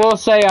 Jared? I will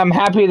say I'm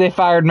happy they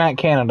fired Matt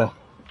Canada.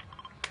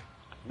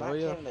 Matt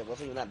yeah. Canada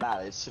wasn't even that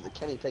bad. It's the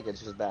Kenny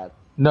Pickett's just bad.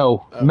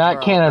 No, Matt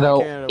Bro, Canada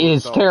Matt Canada is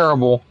was dog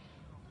terrible.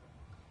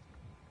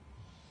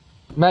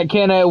 Matt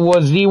Canada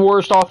was the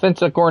worst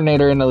offensive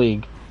coordinator in the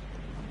league.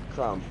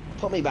 Crumb,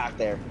 put me back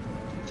there.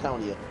 I'm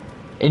telling you.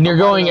 And you're I'm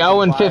going lining up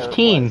 0 and some fire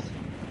 15. plays.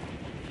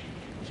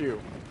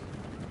 Q.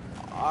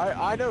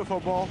 I know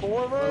football, but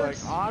like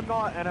Forwards. I'm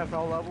not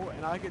NFL level,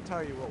 and I can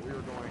tell you what we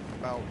were doing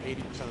about 80%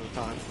 of the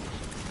time.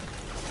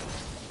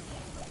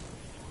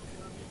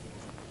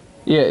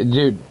 Yeah,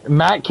 dude,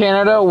 Matt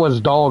Canada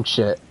was dog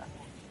shit.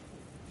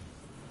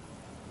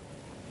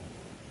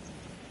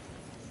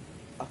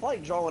 I feel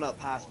like drawing up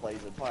pass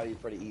plays would probably be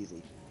pretty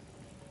easy.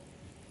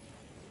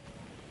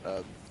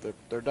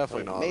 They're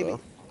definitely not. maybe, Though.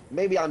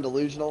 maybe I'm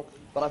delusional,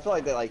 but I feel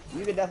like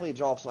you could definitely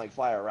draw up some like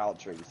fire route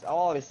trees. I'll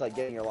obviously like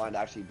getting your line to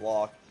actually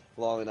block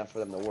long enough for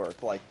them to work.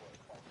 But, like,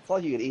 I feel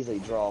like you could easily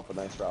draw up a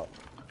nice route.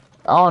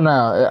 I don't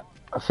know.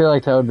 I feel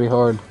like that would be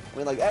hard. I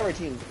mean, like every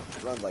team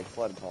runs like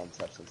flood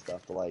concepts and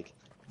stuff, but like,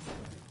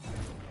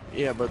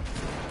 Yeah, but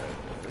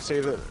see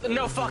that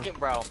No fucking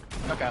bro.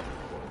 Okay.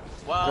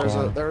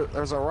 Well,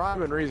 there's a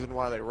rhyme and reason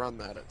why they run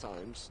that at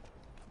times.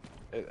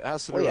 It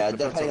has to do well, yeah, with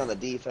depending on defensive.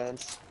 the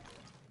defense.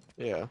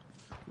 Yeah.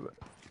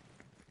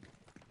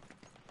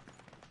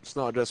 It's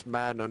not just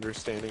Madden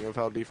understanding of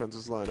how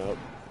defenses line up.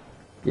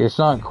 It's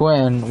not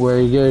Quinn where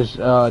he goes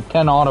 10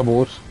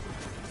 audibles.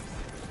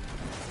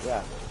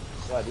 Yeah,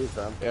 that's what I do,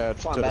 Crumb. Yeah,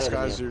 That's why I'm to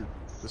better than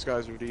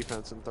disguise your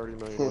defense in 30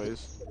 million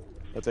ways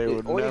that they you.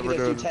 would Or you never can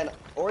do. just do 10,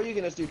 or you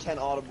can just do 10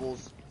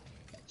 audibles,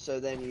 so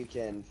then you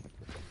can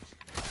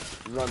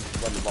run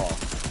the ball.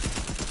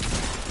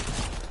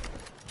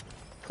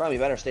 Crumb, you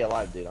better stay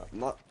alive, dude. I'm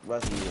not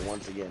rushing you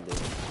once again, dude.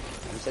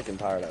 I'm sick and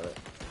tired of it.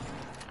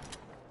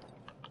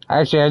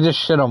 Actually, I just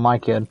shit on my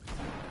kid.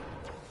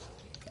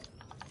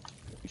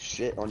 You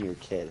shit on your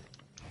kid.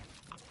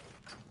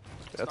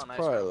 That's not nice,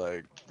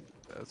 probably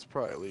that's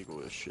probably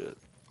illegal as shit.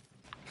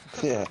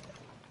 Yeah.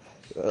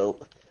 Well,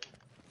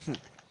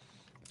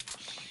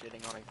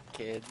 shitting on a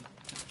kid.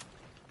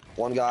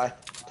 one guy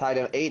tied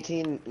him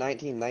 18,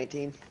 19,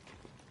 19.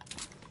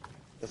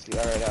 This guy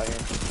right out here.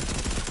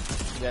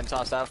 You didn't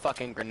toss that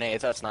fucking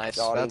grenades. That's nice.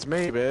 Got him. That's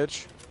me,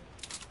 bitch.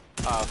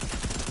 Oh.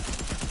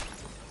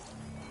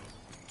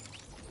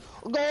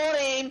 Got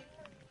him!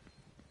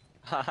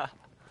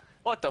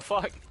 What the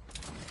fuck?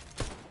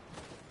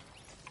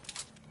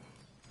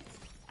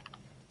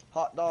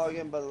 Hot dog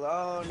and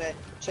bologna,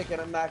 chicken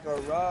and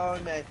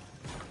macaroni.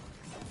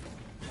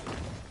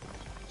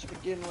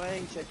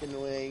 Chicken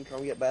wing.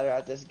 Come get better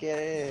at this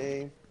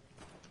game.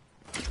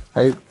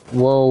 Hey,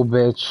 whoa,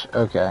 bitch.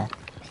 Okay.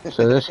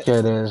 So this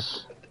kid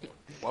is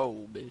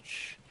Whoa,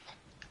 bitch.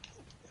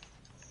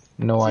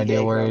 no Is he idea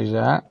gay, where bro? he's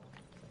at.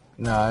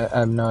 No, I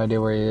have no idea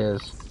where he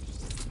is.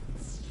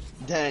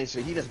 Dang,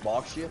 so he just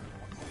boxed you?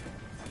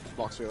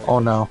 Box me like Oh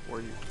a no. fish.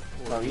 Where you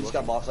No, he just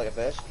got boxed like a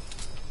fish?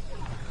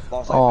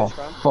 Boxed like Oh, a fish,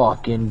 Crumb?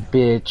 fucking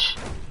bitch.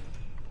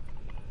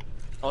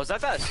 Oh, is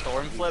that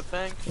storm flip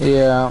thing?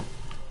 Yeah.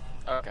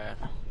 Okay.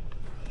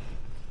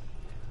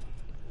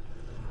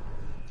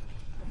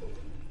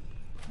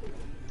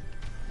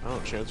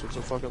 Oh, Chance, what's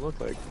it fucking look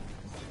like?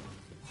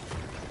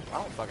 I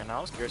don't fucking know.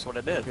 I was curious what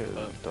it did. Okay,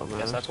 But I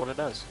guess that's what it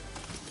does.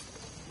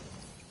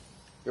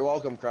 You're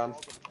welcome, Crumb.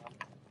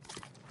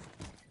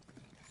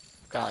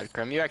 God,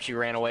 Grim, you actually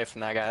ran away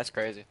from that guy. That's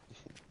crazy.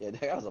 Yeah, that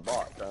guy was a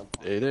bot, Crumb.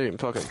 Yeah, he didn't even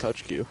fucking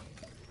touch Q.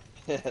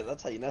 Yeah,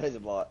 that's how you know he's a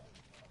bot.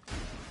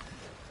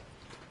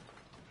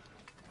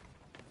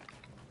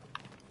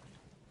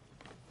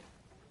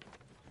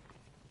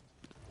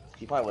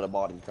 He probably would have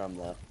bought him Crumb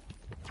though.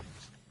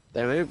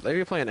 They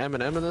be playing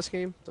Eminem in this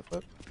game? The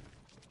fuck?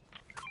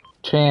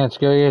 Chance,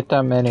 go get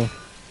that mini.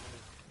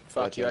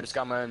 Fuck you, I just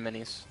got my own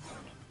minis.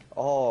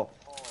 Oh,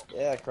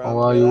 yeah, Crumb. Oh,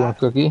 well, hear you that, want a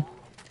cookie?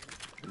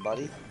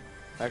 buddy?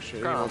 Actually,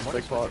 he Grim, wants a what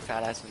big is with your pot.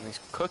 fat ass in these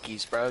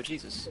cookies, bro?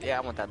 Jesus. Yeah,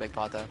 I want that big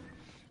pot, though.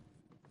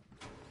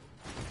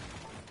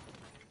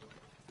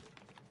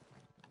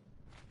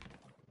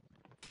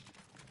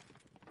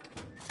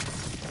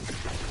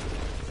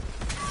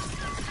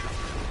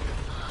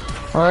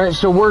 Alright,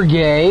 so we're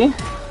gay.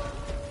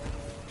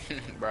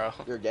 Bro.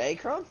 You're gay,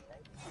 Crumb?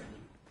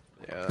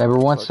 Yeah. Never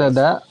once said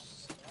that.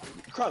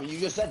 Crumb, you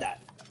just said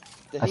that.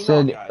 Did I he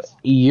said, not, guys?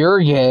 you're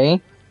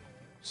gay.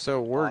 So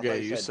Oh, we're I thought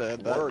gay, you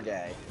said that. we're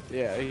gay.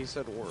 Yeah, he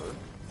said we're.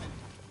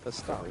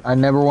 That's not. I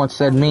never once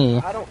said me.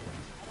 I don't.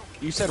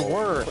 You said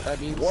were. That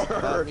means Were.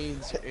 that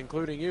means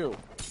including you.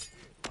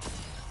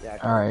 Yeah.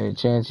 Crumb. Alright,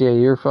 Chance, yeah,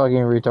 you're fucking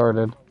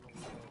retarded.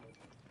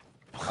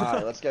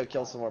 Alright, let's go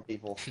kill some more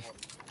people.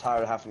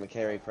 Tired of having to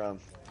carry Crumb.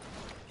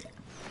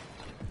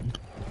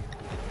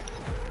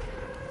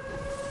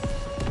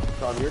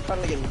 Crumb, you're kind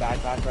of getting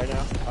backpacked right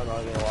now. I'm not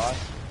gonna lie.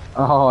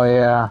 Oh,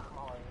 yeah.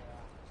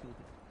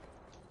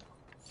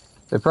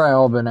 They've probably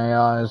all been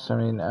AIs. I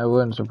mean, it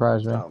wouldn't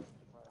surprise me. Crumb.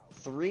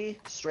 3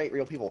 straight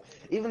real people.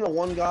 Even the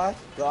one guy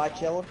that I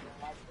killed,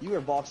 you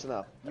were boxing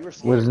up. You were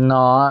scared. Was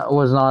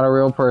not a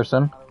real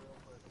person.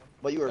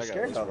 But you were That guy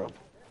scared was of real. him.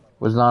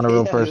 Was not a real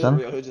Yeah, he was person.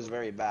 real, which is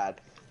very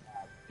bad.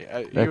 Yeah,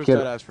 he That was kid-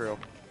 dead ass for real.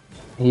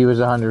 He was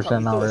 100%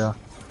 Crumb, not real.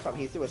 Crumb,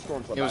 he threw a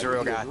storm flip. He was at a you.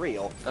 real He guy. was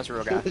real. That's a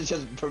real He guy. was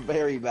just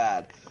very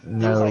bad. He was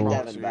No. like So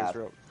Devin he was bad.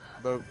 real.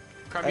 But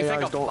Crumb, you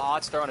think AIs a don't-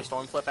 bot's throwing a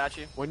storm flip at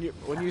you? when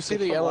you see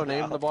the Come yellow on name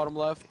now. in the bottom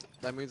left,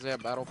 that means they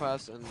have battle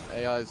pass, and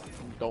AIs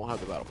don't have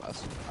the battle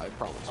pass. I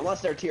promise.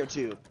 Unless they're tier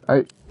 2.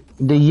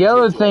 The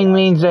yellow Two thing AIs.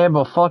 means they have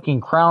a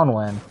fucking crown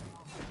win.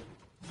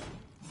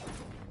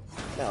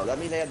 No, that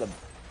means they have the.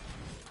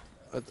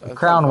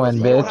 Crown win,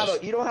 You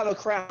bitch. don't have a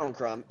crown,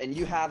 Crumb, and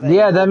you have a.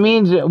 Yeah, that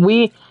means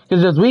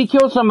because if we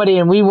kill somebody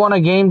and we won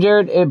a game,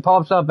 Jared, it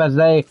pops up as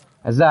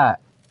that.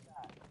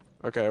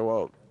 Okay,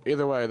 well,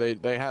 either way,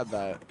 they had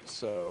that,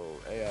 so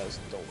AIs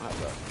don't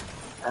have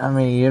that. I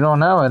mean, you don't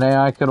know. An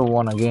AI could have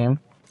won a game.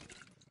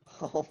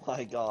 Oh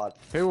my god.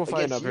 Who will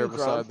fight Against up here you,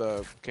 beside Crumb.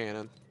 the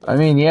cannon? I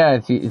mean,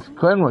 yeah, if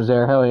Quinn was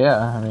there, hell yeah.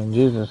 I mean,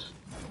 Jesus.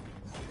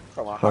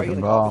 Come on, how are you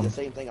Fucking gonna copy bomb. the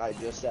same thing I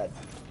just said?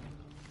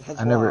 That's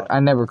I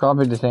wild. never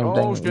copied the same Oh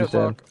thing that you shit!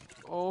 said. Fuck.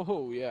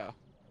 Oh yeah.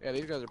 Yeah,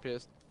 these guys are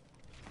pissed.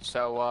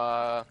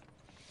 So,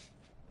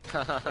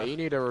 Hey, you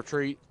need to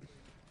retreat.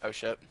 oh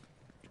shit.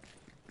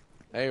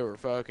 They were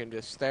fucking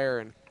just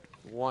staring,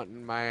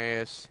 wanting my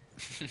ass.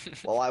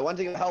 Well, I went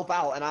to go help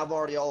out, and I'm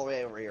already all the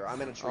way over here.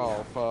 I'm in a tree.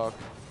 Oh fuck.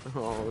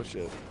 Oh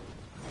shit.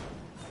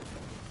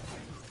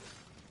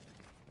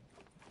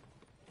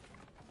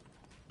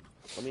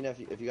 Let me know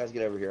if you guys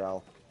get over here.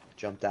 I'll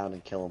jump down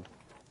and kill him.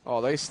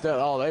 Oh,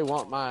 they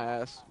want my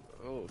ass.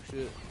 Oh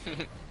shit.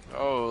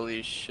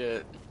 Holy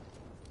shit.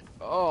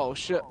 Oh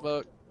shit,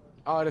 look.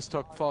 Oh, I just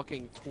took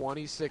fucking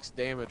 26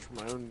 damage from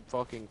my own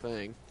fucking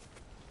thing.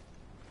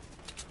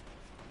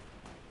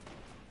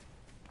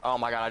 Oh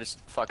my god, I just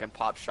fucking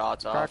popped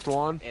shots off. Cracked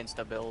one.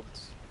 Insta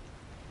builds.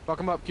 Fuck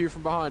him up, Q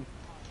from behind.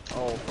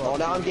 Oh fuck. Oh,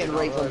 now I'm getting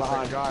raped from There's a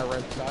behind. guy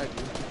right beside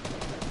you.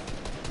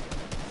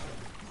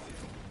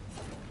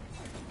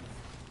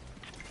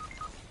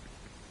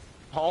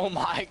 Oh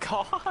my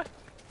god.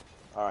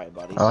 Alright,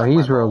 buddy. Oh, suck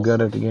he's my real balls.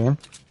 good at the game.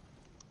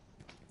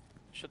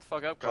 Shut the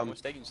fuck up, Grum.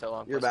 What's taking so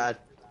long? You're pussy?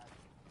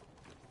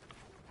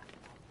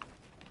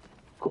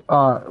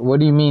 bad. What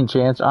do you mean,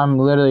 Chance? I'm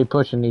literally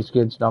pushing these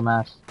kids,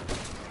 dumbass.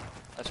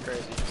 That's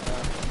crazy. Just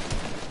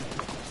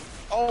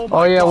now.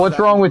 Oh yeah, what's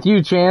wrong with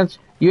you, Chance?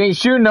 You ain't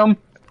shooting them.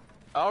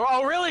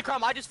 Oh, really,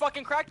 Crumb? I just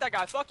fucking cracked that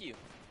guy. Fuck you.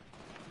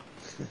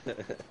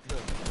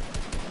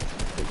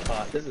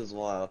 God, this is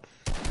wild.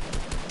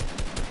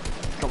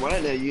 Come on, I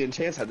didn't know you and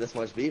Chance had this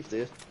much beef,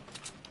 dude.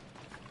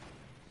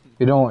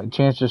 You don't.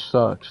 Chance just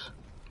sucks.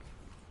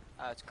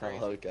 That's crazy.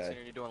 Oh, okay.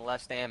 Considering you're doing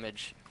less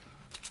damage.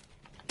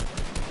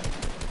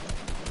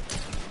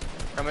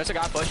 Crumb, there's a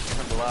guy pushing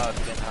you from below if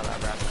you didn't know that,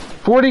 bro.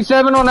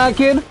 47 on that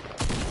kid.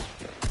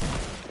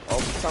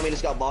 Oh, Tommy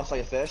just got boxed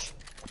like a fish.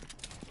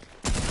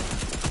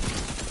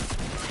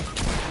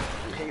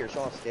 You hit your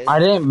shots, kid. I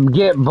didn't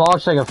get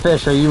boxed like a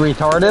fish. Are you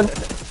retarded?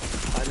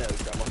 I know,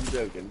 Crumb. I'm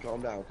joking.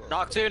 Calm down.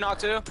 Knock two, knock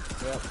two. Yep,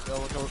 the other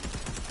one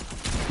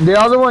coming. The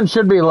other one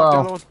should be Knocked the low.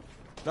 other one.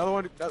 Another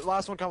one.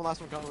 Last one coming.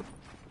 Last one coming.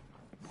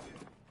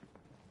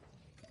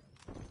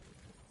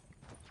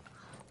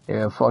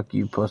 Yeah, fuck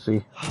you,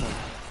 pussy.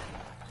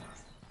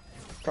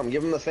 Come,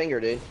 give him the finger,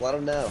 dude. Let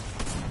him know.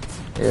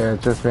 Yeah,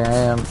 trust me, I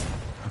am.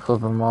 I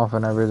flip them off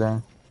and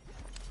everything.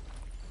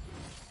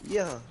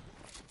 Yeah.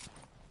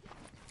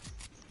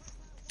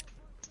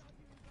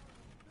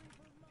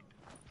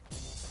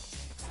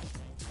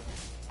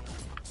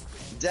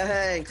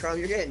 Dang, Crumb,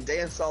 you're getting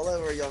danced all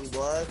over, young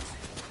blood.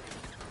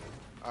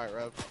 Alright,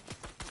 Rev.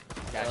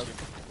 Got Rev.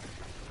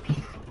 you.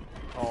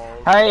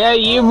 Oh. Hey,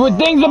 you would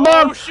think Oh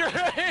about. shit!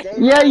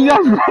 Game Yeah, you guys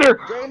over. better.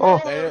 Game Oh,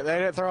 over. They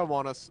didn't throw them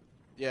on us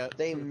yet.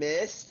 They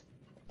missed.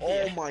 Oh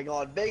Yeah. my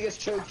god, biggest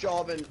choke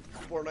job in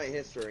Fortnite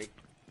history.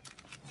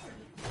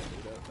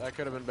 That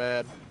could have been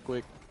bad.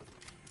 Quick.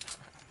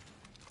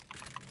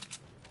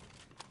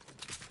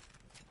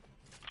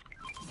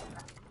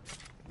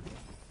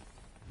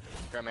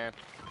 Come here.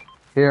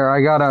 here,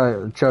 I got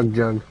a chug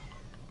jug.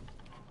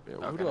 Yeah,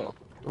 Okay.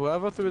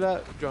 whoever threw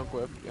that junk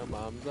whip, your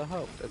mom's a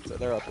hoe.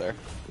 They're up there.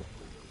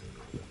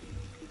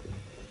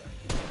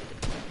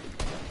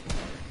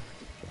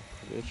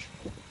 Bitch.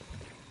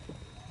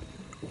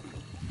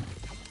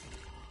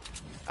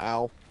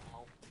 Ow.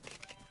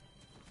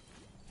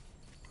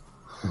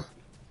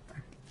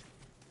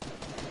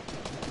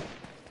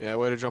 Yeah,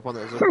 way to jump on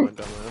that zip line,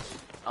 dumbass.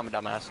 I'm a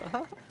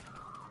dumbass.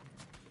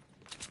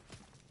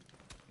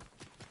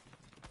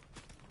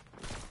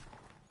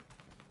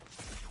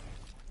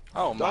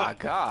 Oh my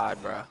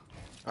god, bro.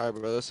 Alright,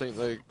 bro, this ain't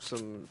like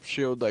some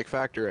shield like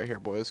factory right here,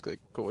 boys. Like,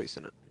 go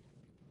wasting it.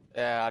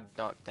 Yeah,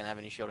 I didn't have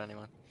any shield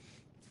anyone.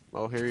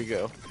 Oh, here you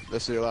go.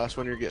 This is your last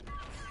one you're getting.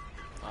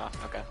 Ah,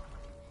 okay.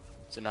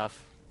 It's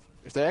enough.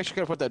 If they actually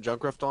could have put that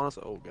junk rift on us,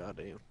 oh god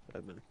damn,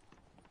 that'd been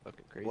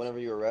fucking crazy. Whenever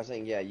you were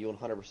resting, yeah, you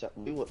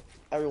 100%.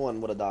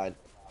 Everyone would have died.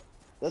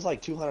 That's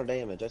like 200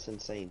 damage. That's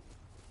insane.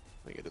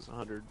 I think it is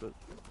 100, but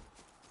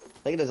I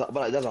think it does,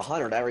 but it does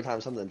 100 every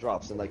time something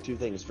drops, and like 2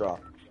 things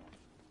drop.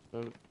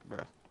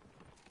 bruh,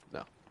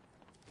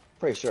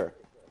 Pretty sure.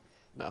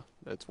 no,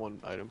 that's one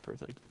item per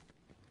thing.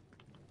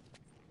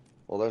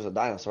 Well, there's a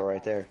dinosaur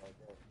right there.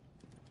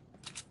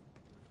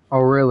 Oh,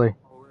 really?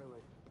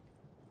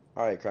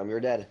 All right, Crumb, you're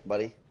dead,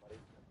 buddy.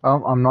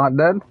 I'm not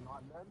dead.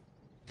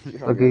 Crumb, Look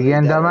you're literally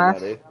again, dead right now, dumbass.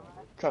 dude.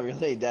 Crumb, you're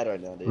literally dead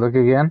right now, dude. Look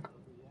again.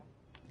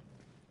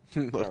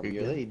 Look Crumb, you're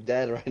again. literally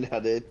dead right now,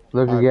 dude.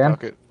 Look Alright, again.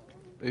 fuck it.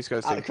 These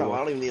guys take too Crumb, I long.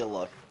 don't even need to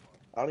look.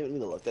 I don't even need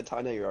to look. That's how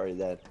I know you're already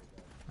dead.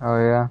 Oh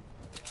yeah.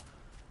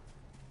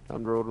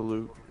 Time to roll the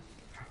loot.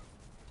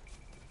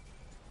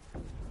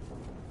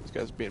 These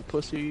guys being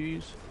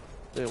pussies.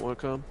 They didn't want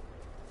to come.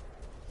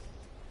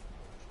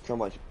 Crumb,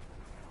 like,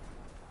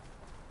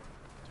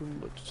 Too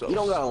much sauce. you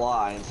don't gotta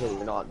lie and say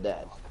you're not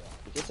dead.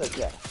 It's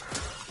okay.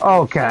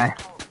 Okay.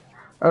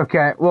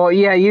 Okay. Well,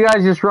 yeah. You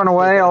guys just run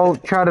away. I'll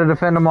try to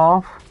defend them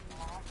off.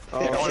 Oh,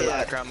 Don't worry shit.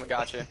 about it, Crumb. We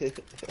got you.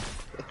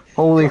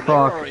 Holy Crumb,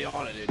 they were fuck. already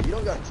on it, dude. You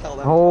don't gotta tell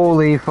them.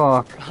 Holy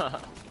fuck.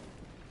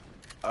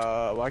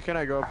 Why can't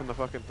I go up in the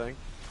fucking thing?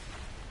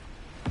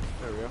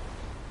 There we go.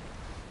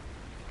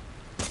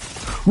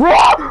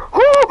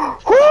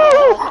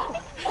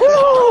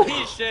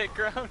 Holy shit,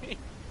 Crummy.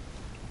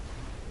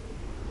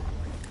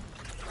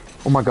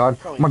 Oh my god.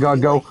 Oh my god. Can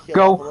you, Go. like, heal up a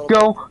Go. little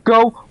Go.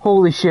 Go.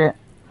 Holy shit.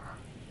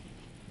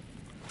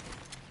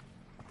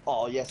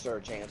 Oh, yes, sir,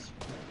 Chance.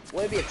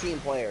 Want to be a team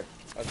player.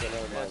 Okay, never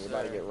mind. Yes, We're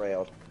about to sir. get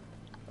railed.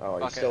 Oh,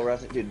 you Fuck still it.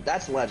 resting? Dude,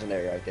 that's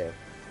legendary right there.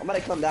 I'm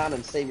gonna come down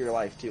and save your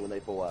life, too, when they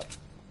pull up.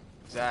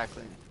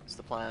 Exactly. That's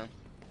the plan.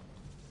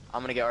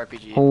 I'm gonna get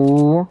RPG.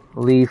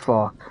 Holy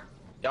fuck.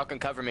 Y'all can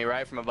cover me,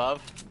 right, from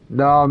above?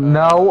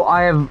 No,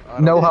 I have I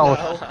don't no think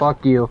health. so.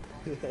 Fuck you.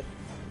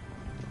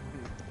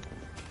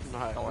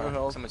 Alright, Don't no worry.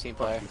 health. I'm a team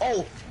player.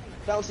 Oh!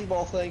 Bouncy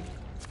ball thing.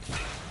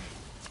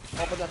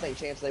 Open that thing,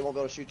 Chance. They won't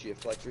go to shoot you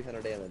for like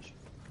 300 damage.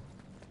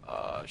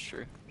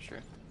 Sure.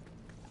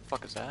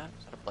 Fuck is that?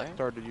 Is that a player? It's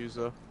hard to use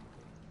though.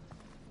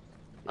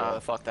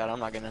 Fuck that. I'm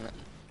not getting in it.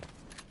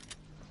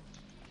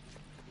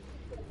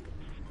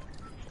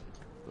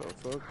 Oh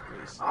fuck.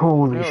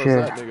 Holy What the hell shit.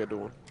 is that nigga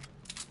doing?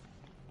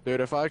 Dude,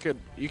 if I could,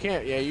 you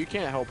can't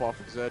help off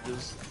these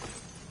edges.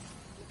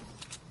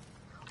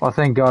 Oh,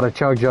 thank god, a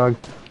chug jug.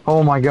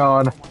 Oh my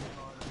god.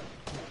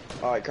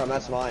 Alright, Crumb,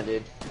 that's mine,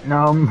 dude.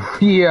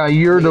 Yeah,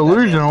 you're Leave that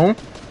delusional.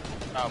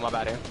 Oh, my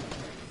bad here.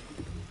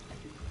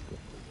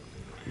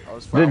 I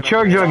was The firing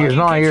chug up- jug is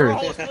not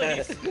yours.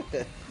 Controls,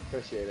 please.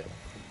 Appreciate it.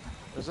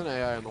 There's an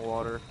AI in the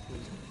water.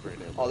 He's pretty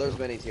damn Oh, there's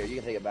minis here. You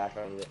can take it back.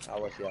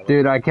 I'll let you have it.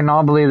 Dude, I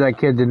cannot believe that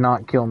kid did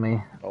not kill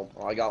me. Oh,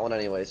 well, I got one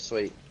anyways.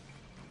 Sweet.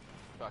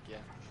 Fuck yeah.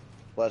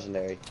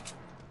 Legendary.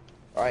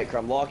 Alright,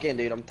 Crumb, lock in,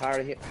 dude. I'm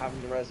tired of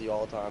having to res you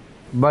all the time.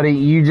 Buddy,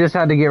 you just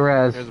had to get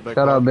res. Here's a big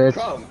Shut up, one. bitch.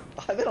 Crumb,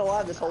 I've been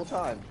alive this whole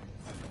time.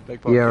 Big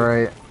Yeah, pumpkin.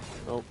 right.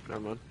 Oh, never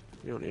mind.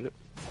 You don't need it.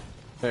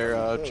 There,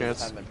 Clearly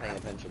Chance. haven't been paying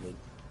attention, dude.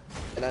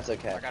 And that's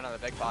okay. I got another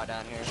big bot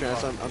down here.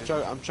 Chance, Fuck,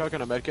 dude. I'm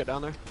chucking a medkit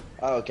down there.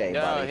 Okay,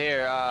 No, buddy.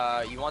 here,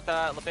 you want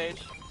that,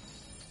 LePage?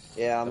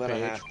 Yeah, I'm gonna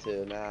page. have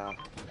to now.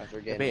 After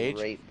getting page.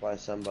 raped by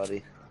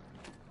somebody.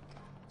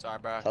 Sorry,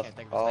 bro. I Tough- can't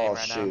think of his Oh, name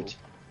right shoot.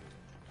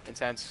 now.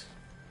 Intense.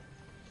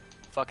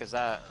 Fuck is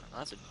that?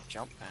 That's a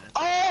jump pad.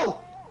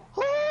 Oh!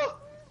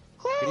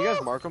 Can you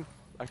guys mark him?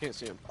 I can't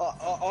see him.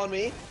 On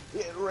me?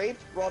 Yeah,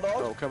 raped, raw dog?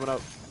 Oh, coming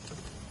up.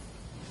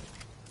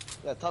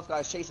 Yeah, tough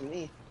guy's chasing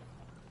me.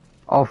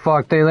 Oh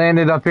fuck, they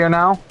landed up here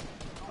now?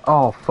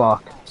 Oh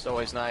fuck. It's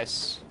always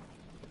nice.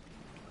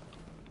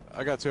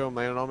 I got 2 of them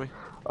landing on me.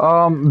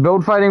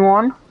 Build fighting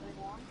 1.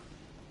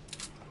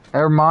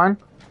 Never mind.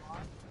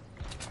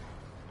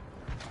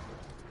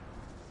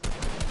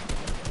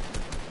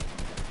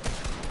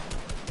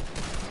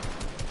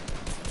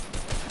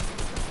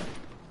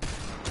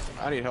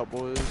 I need help,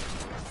 boys.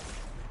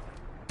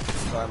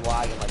 So I'm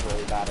lagging like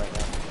really bad right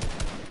now.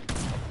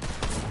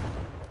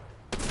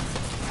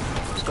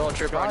 Skull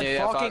trip God on you,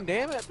 yeah, fucking fuck.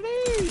 damn it,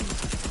 please!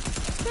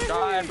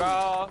 Trying, bro.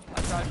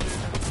 I tried shooting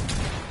him.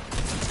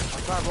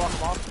 I'm trying to block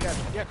him off.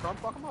 Yeah, Crumb,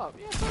 fuck him up.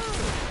 Yeah, sir.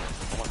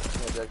 Come on,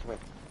 Jared, come here.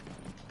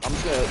 I'm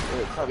just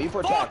gonna, Crumb, you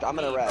protect, I'm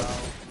gonna res.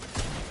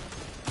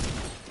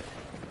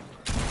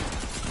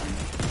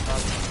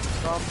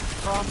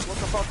 Crumb, what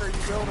the fuck are you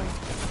building?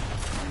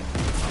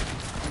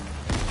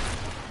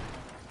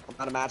 I'm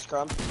out of match,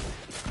 Crumb.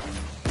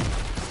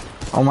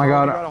 Oh my You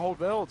god. gotta hold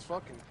builds,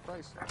 fucking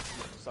Christ.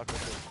 Suck this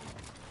shit.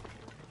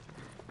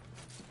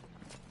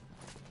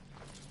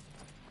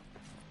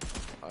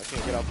 I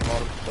can't get out the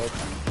bottom, bud.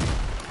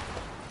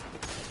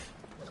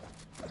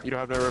 You don't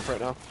have no roof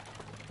right now.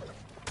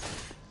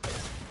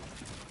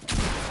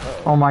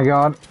 Oh my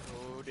god.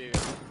 Oh, dear.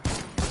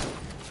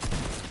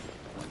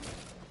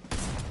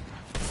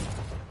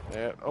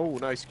 Yeah. Oh,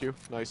 nice, Q.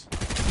 Nice.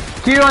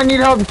 Q, I need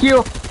help,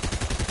 Q.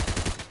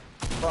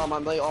 Crumb,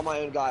 I'm on my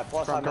own guy,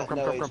 plus I'm Crumb, at Crumb,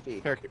 no Crumb, Crumb.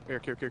 HP. Here,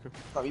 Q.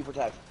 Crumb, you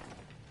protect.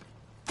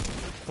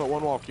 Put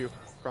 1 wall, Q.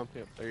 Crumb,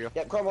 yep, there you go.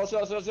 Yep, Crumb, let's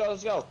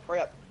go. Hurry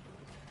up.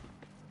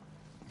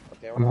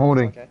 Okay, I'm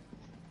holding. Okay.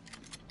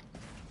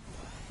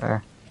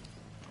 There.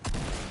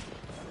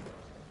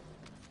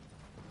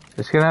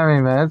 Just gonna have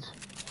any meds?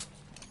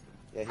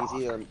 Yeah, he's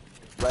either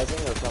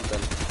resing or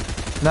something.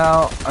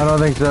 No, I don't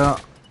think so.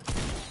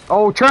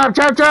 Oh, trap!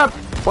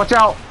 Watch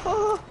out!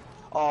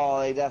 Oh,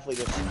 they definitely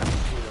just shoot him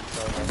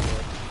so much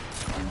here.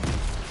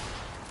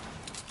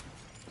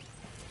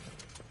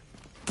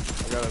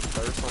 I got a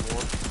thirst on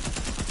 1.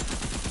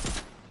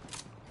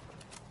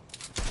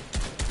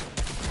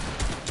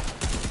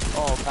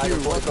 Oh, Tiger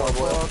Q, boy, what the Tiger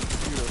boy. fuck?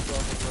 You the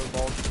fucking no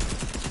balls.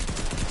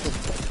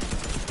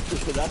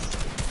 That's...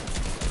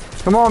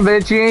 Come on,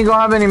 bitch, you ain't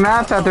gonna have any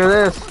mats after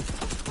this.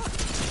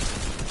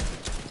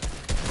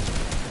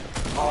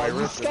 Oh, you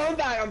ripped it.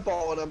 scumbag, I'm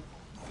following him.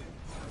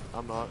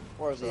 I'm not.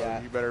 Where's he So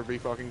at? you better be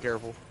fucking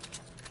careful.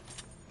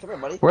 Come here,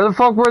 buddy. Where the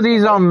fuck were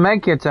these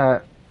med kits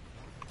at?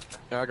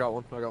 Yeah, I got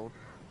one.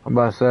 I'm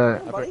about to say. Come I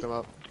on, buddy. picked them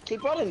up.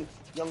 Keep running,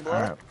 young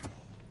blood. Alright.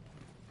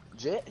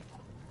 Jit.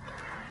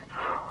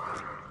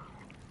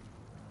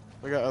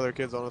 We got other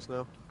kids on us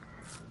now.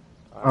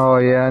 Oh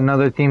yeah,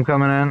 another team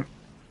coming in.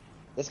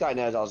 This guy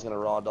knows I was gonna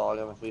raw dog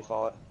him if we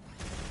fought.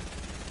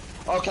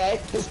 Okay,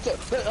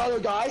 the other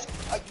guys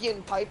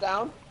getting piped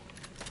down.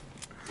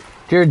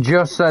 Jared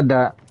just said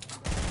that.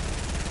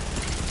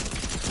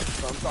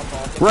 From some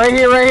ball. Right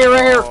here.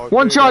 Oh,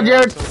 One dude, shot, there are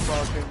Jared. some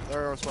fucking,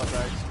 there are sweat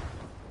bags.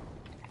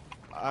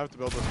 I have to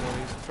build this one.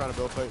 He's trying to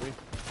build fight me.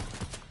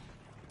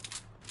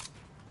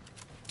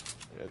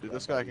 Yeah, dude,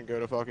 this guy can go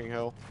to fucking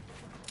hell.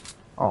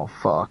 Oh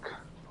fuck.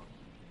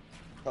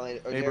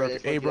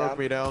 A broke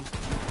me down.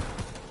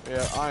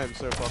 Yeah, I am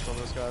so fucked on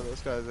this guy.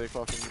 This guy is a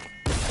fucking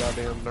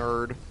goddamn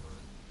nerd.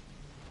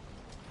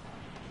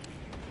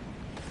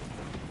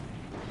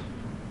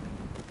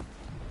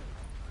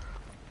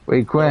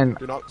 Wait, Quinn.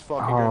 Do not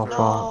fucking Oh go through. fuck.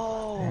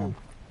 No. Damn.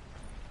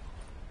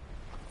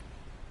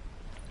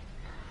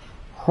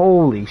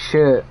 Holy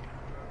shit.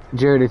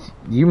 Jared,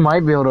 you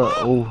might be able to.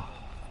 Oh.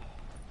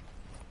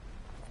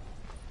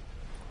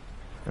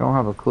 I don't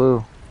have a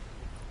clue.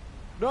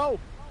 No!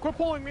 Quit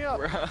pulling me up!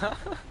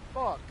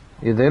 Fuck.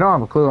 Yeah, they don't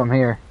have a clue I'm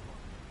here.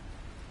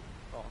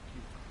 Oh,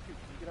 Q, can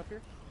you get up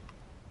here?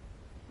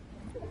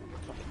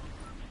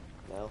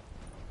 No.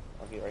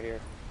 I'll be right here.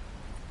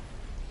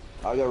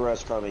 I'll go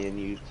rest Crummy and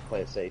you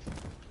play it safe.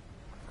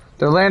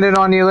 They're landing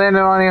on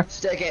you.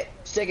 Stick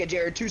it,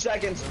 Jared. 2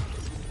 seconds.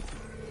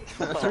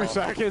 2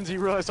 seconds, you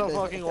realize how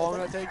fucking long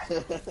that takes?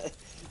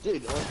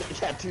 Dude,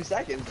 yeah, 2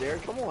 seconds,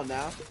 Jared. Come on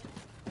now.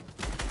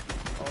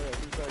 Oh yeah,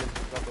 2 seconds.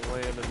 Got the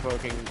land in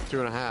fucking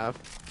 2.5.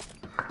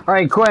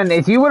 Alright, Quinn,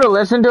 if you would have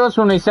listened to us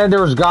when we said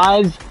there was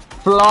guys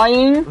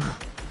flying.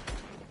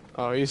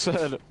 Oh, he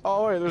said,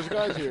 oh wait, there's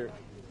guys here.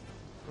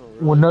 Oh, really?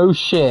 Well, no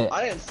shit.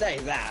 I didn't say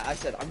that. I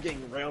said I'm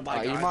getting railed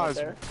by You guys might up as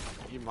there.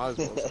 You might as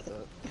well say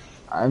that.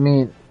 I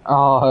mean,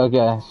 oh,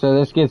 okay. So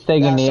this gets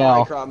taken Yeah, the sorry,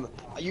 L. Crumb.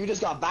 You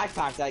just got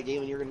backpacked that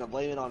game and you're gonna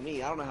blame it on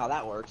me. I don't know how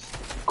that works.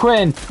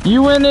 Quinn,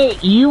 you in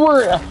it? You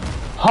were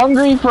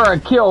hungry for a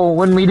kill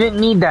when we didn't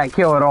need that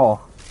kill at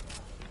all.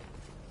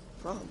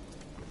 Crumb.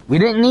 We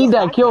didn't need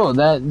that kill.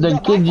 That the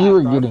got kids you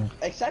were backpacked, Crumb. getting.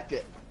 Accept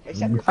it.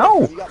 Accept your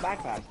No. fate, you got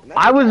backpacked. And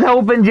that's I was okay.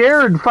 helping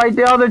Jared fight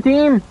the other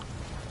team.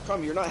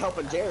 Crumb, you're not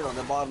helping Jared on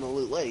the bottom of the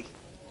Loot Lake.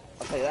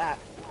 I'll tell you that.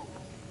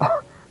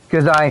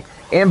 Because I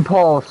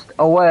impulsed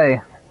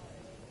away.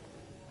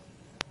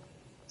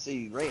 So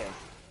you ran.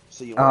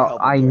 So you weren't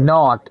helping I Jared.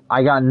 knocked.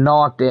 I got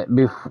knocked it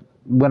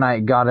when I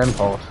got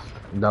impulsed.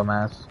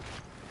 Dumbass.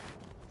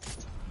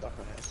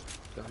 Dumbass.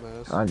 Dumbass.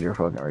 dumbass. God, you're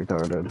fucking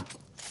retarded.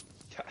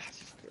 Gosh,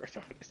 you're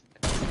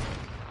retarded.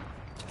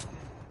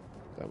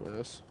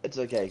 Dumbass. It's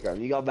okay, Crumb.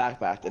 You got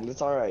backpacked, and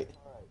it's alright.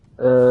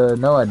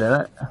 No, I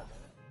didn't.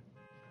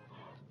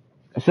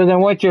 So then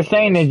what you're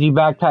saying is you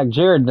backpack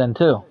Jared then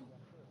too?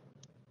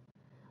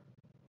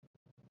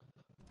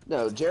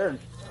 No, Jared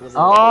was in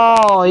level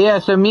Oh, 1. yeah,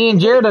 so me and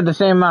Jared had the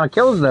same amount of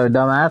kills though,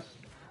 dumbass.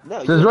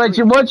 No, So you had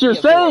 3. what you're He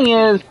had 4. saying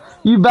is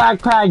you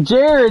backpack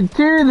Jared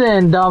too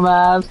then,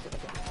 dumbass.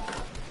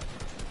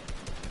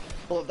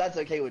 Well, if that's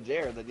okay with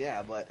Jared, then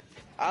yeah, but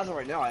as of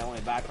right now, I only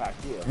backpacked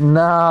you.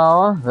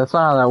 No, that's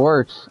not how that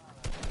works.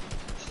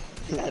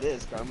 Yeah, it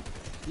is, Crumb.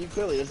 You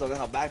clearly just don't know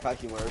how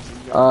backpacking works.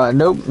 You gotta backpack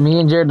Nope, someone. me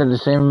and Jared had the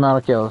same amount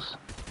of kills.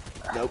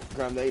 Nope,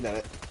 Crumb, no, you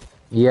didn't.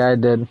 Yeah, I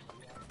did.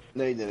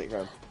 No, you didn't,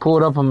 Crumb. Pull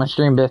it up on my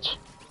stream, bitch.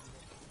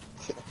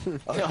 Okay,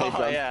 Oh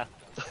Crumb. yeah.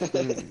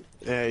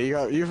 Yeah,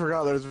 you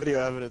forgot there's video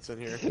evidence in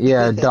here.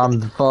 Yeah,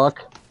 dumb fuck.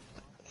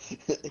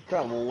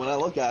 Crumb, well, when I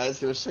look at it, it's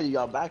gonna show you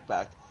got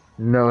backpacked.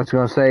 No, it's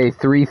gonna say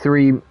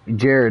 3-3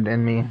 Jared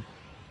and me.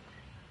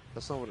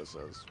 That's not what it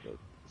says. But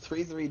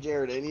 3-3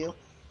 Jared and you?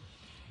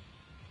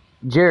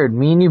 Jared,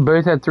 me and you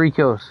both had 3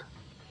 kills.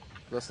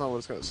 that's not what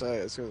it's gonna say.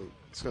 It's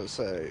gonna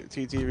say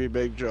TTV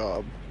big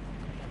job.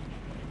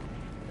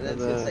 And then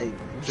it's gonna say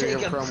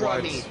Jacob Crumb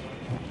Crummy. Whites.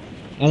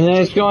 And then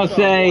it's gonna Crumb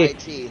say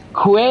YT.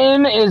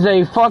 Quinn is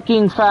a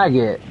fucking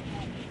faggot.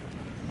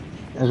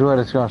 Is what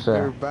it's gonna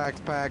Your say.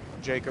 backpack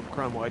Jacob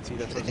Crumb YT.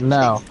 That's what it says.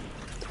 No.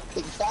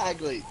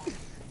 Exactly.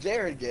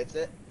 Jared gets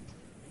it.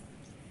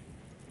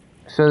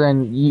 So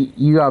then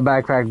you got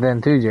backpack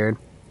then too, Jared.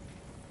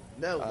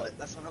 No, but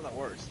that's not how that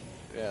works.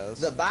 Yeah, that's,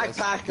 The that's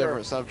a backpacker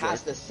different subject.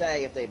 has to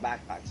say if they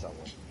backpack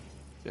someone.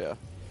 Yeah.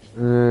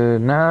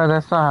 No,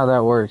 that's not how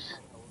that works.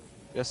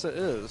 Yes, it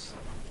is.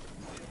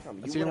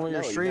 Come, That's you even wouldn't what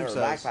your know, stream you've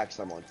never says. backpack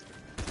someone.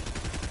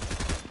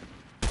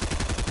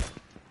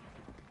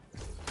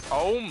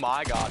 Oh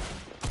my god.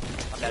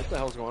 What the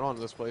hell's going on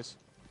in this place?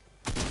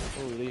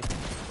 Holy.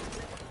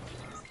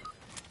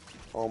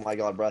 Oh my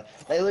god, bro.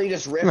 They literally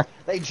just ripped.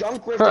 They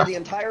junk ripped the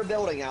entire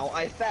building out.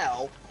 I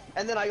fell,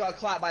 and then I got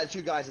clapped by the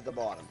 2 guys at the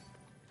bottom.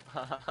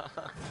 Not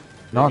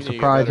you need to get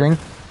surprising.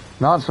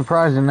 Not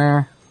surprising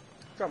there.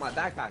 Crumb, I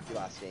backpacked you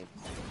last game.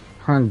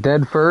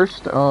 Dead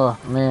first? Oh,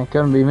 man,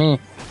 couldn't be me.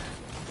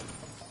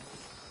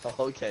 Oh,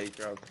 okay,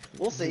 Crumb.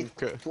 We'll see.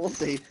 Okay. We'll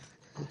see.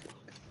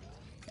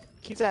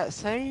 Keep that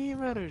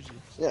same energy.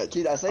 Yeah,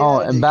 keep that same Oh,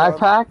 energy, and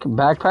Crumb.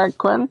 backpack,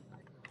 Quinn?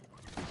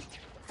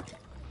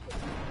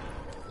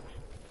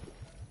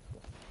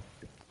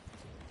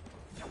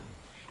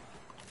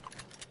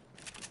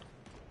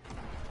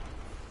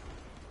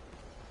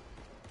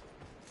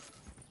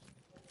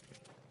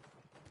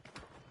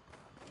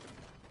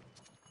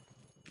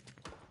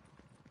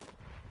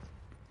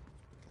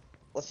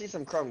 Let's see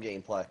some Crumb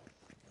gameplay.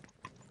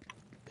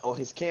 Oh,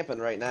 he's camping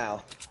right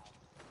now.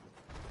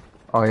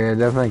 Oh yeah,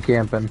 definitely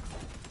camping.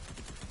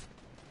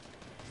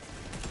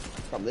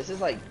 Crumb, this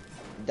is like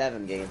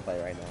Devin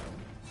gameplay right now.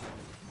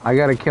 I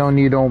got a kill and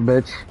you don't,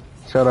 bitch.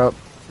 Shut up.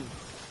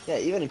 Yeah,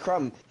 even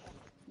Crumb,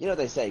 you know what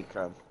they say,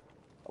 Crumb.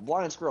 A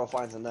blind squirrel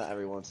finds a nut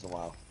every once in a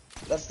while.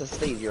 That's the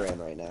state you're in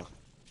right now.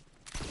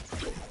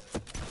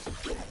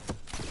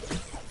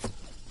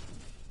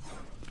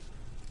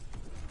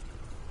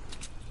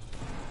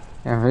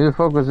 And who the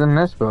fuck was in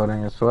this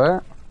building? A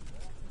sweat?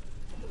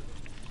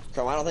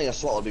 Crumb, I don't think a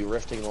SWAT would be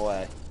rifting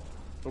away.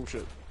 Oh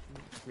shit.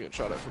 I'm getting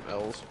shot at from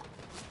L's.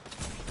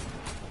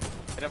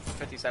 Hit him for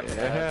 57.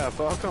 Yeah,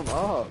 fuck him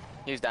up.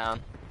 He's down.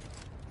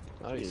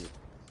 Nice.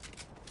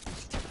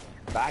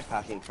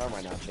 Backpacking Crumb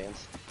right now,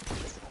 Chance.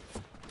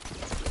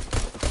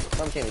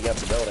 Crumb can't even get up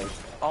the building.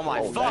 Oh my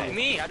Oh, fuck dang.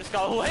 me! I just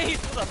got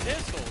lased with a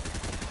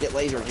pistol. Get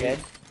laser, kid.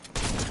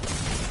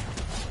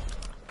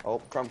 Oh,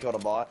 Crumb killed a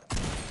bot.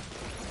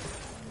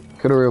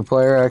 Could a real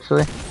player,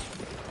 actually.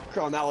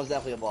 Crumb, that was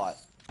definitely a bot.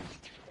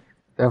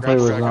 Definitely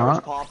was That was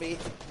not. Poppy.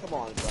 Come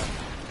on, bro.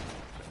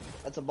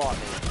 That's a bot,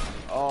 man.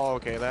 Oh,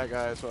 okay, that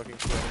guy is fucking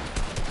shit.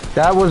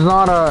 That was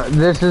not a...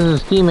 This is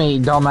his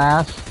teammate,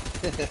 dumbass.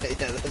 Yeah,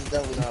 that's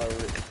definitely not a.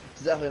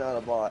 It's definitely not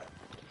a bot.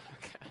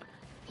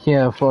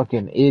 Yeah,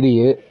 fucking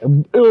idiot.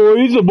 Oh,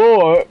 he's a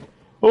bot.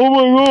 Oh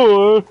my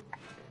god.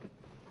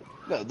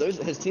 No, those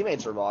his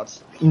teammates are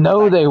bots.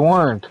 No, they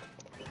weren't.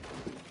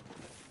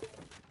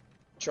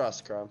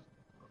 Trust, Crumb.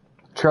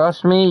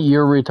 Trust me,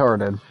 you're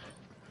retarded.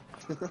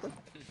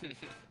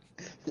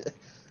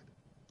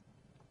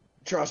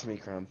 Trust me,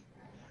 Crumb.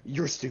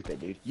 You're stupid,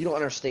 dude. You don't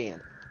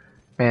understand.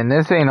 Man,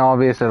 this ain't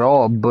obvious at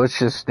all. A bush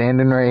just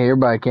standing right here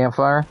by a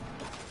campfire.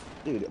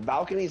 Dude,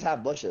 balconies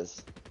have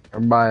bushes. Or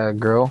by a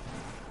grill.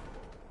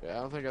 Yeah,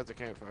 I don't think that's a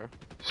campfire.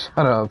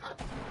 Shut up.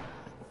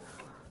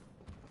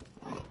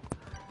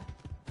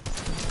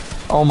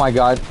 Oh my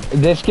god.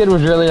 This kid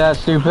was really that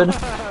stupid?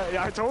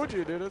 Yeah, I told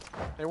you, dude.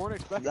 They weren't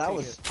expecting That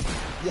was. it.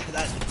 Yeah,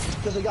 that.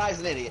 Because the guy's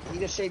an idiot. He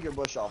just shaved your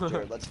bush off,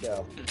 Jared. Let's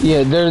go.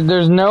 Yeah,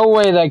 there's no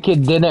way that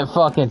kid didn't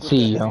fucking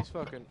see you. He's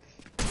fucking...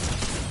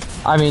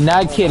 I mean,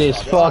 that kid is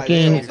God,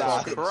 fucking... that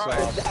guy-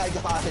 Christ. That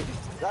guy.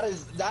 That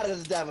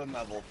is Devin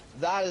level.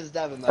 That is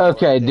Devin level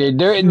Okay, right there.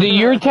 dude.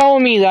 You're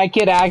telling me that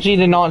kid actually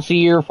did not see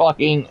your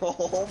fucking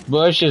Oh,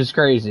 bush is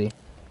crazy.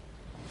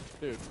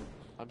 Dude,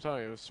 I'm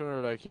telling you, it was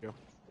sooner like you.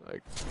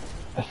 Like,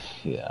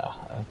 Yeah.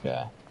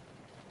 Okay.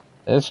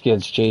 This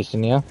kid's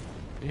chasing you.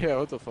 yeah,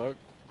 what the fuck?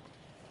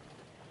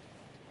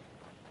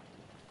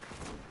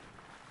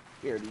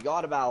 here, you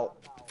got about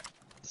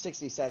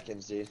 60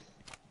 seconds, dude.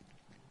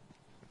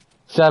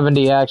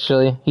 70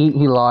 actually. He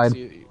lied.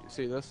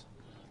 See this?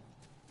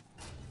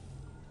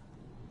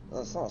 Oh,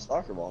 it's not a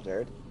soccer ball,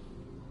 Jared.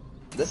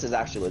 This is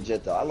actually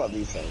legit, though. I love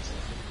these things.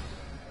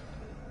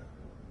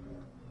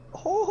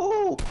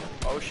 Oh,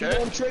 Oh he shit.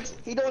 doing tricks.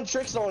 He doing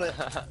tricks on it.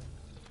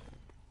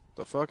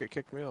 The fuck? It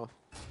kicked me off.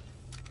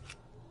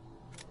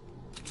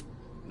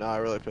 Nah, I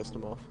really pissed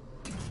him off.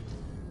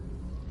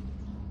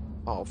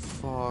 Oh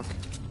fuck.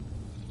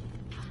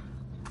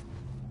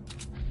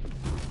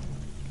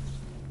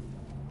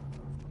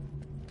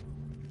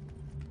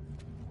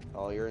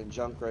 Oh, you're in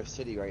Junkrush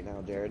City right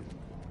now, Jared.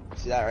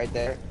 See that right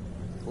there?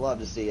 Love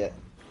to see it.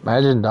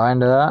 Imagine dying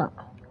to that.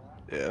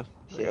 Yeah.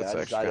 Yeah, That's I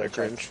just died actually to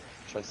kinda cringe.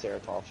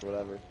 Triceratops or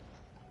whatever.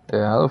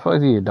 Yeah, how the fuck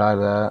do you die to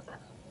that?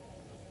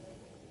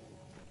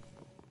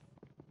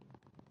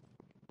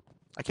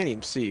 I can't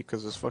even see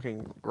because this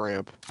fucking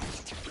ramp.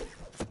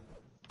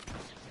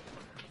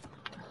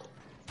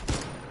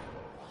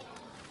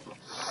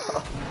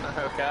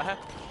 Okay.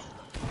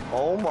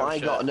 Oh my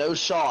shit. god, no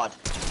shot.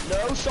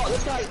 No shot.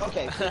 This guy,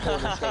 okay, people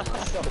in this game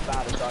are so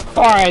bad at driving.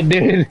 Alright,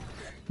 dude.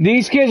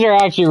 These kids are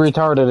actually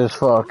retarded as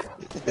fuck.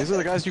 These are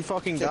the guys you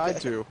fucking died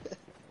to.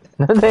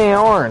 They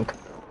aren't.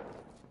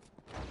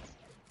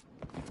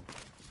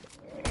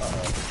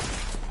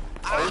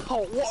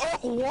 Ow!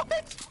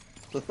 What?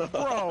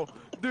 Bro,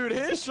 dude,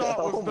 his shot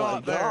was Oh my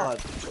not there. god.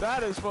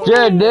 That is fucking.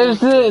 Jared,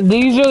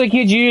 these are the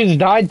kids you just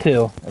died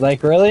to.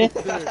 Like, really?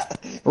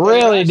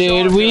 Really, That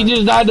dude? We shotgun-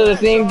 just died to the that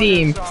same shotgun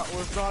team. shot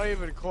was not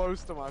even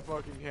close to my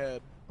fucking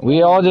head.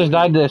 We all just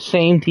died to the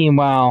same team,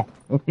 wow.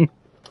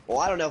 Well,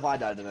 I don't know if I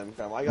died to them.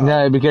 I got.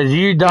 No, because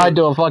you died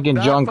to a fucking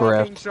That junk fucking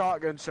rift.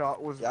 shotgun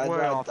shot was Yeah,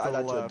 way off to I the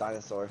died to a left.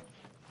 dinosaur.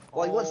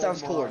 Well, like, what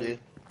sounds cooler, my dude?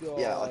 God.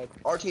 Yeah, like,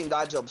 our team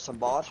died to some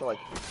bots, or like,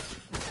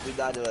 we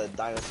died to a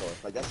dinosaur.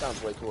 Like, that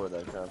sounds way cooler,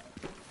 though, Crown.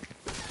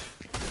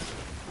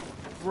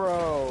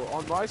 Bro,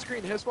 on my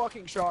screen, his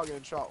fucking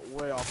shotgun shot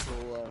way off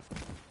to the left.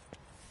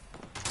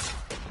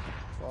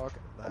 Fuck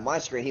that. On my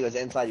screen, he was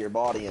inside your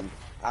body and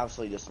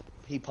absolutely just,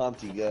 he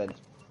pumped you good.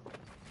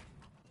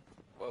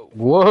 Whoa.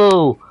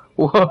 Whoa!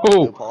 No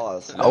Whoa!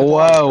 pause. Whoa, No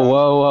pause, Crown. whoa, whoa, No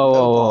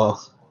whoa, whoa.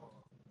 pause.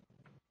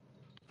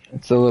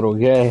 It's a little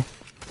gay.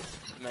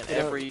 I meant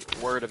every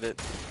word of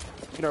it.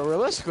 You know,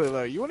 realistically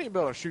though, you wouldn't even be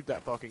able to shoot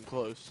that fucking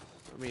close.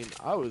 I mean,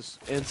 I was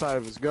inside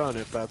of his gun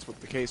if that's what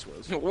the case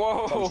was. That's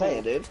what I'm Whoa.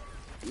 saying, dude.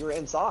 You were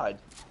inside.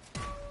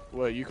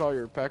 What, you call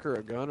your pecker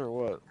a gun or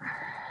what?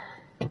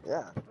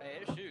 Yeah.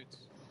 Hey, it shoots.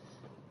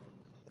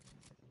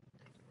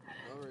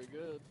 Not very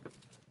good.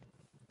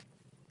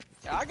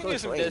 Yeah, I can Close do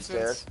some range,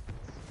 distance.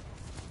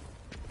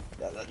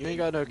 Yeah, that, You ain't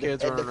got no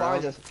kids it running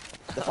defines around.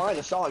 defines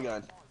a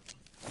shotgun.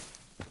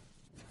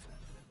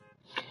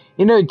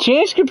 You know,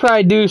 Chance could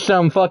probably do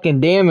some fucking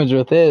damage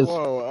with his.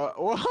 Whoa,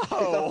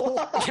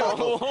 whoa!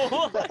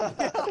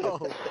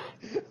 Yo.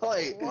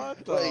 Wait,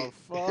 What the wait.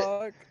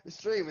 fuck?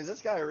 Stream, is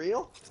this guy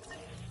real?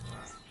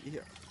 Yeah.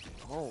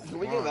 Oh Can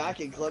we my. go back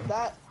and clip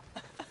that?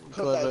 Clip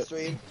Clip that it.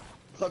 stream.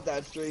 Clip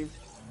that stream.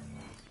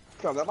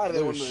 Come, that might have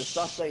been one of the There's-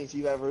 sus things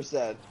you've ever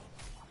said.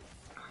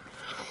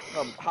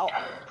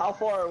 How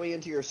far are we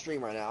into your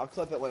stream right now? I'll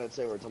clip it when it's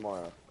over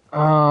tomorrow.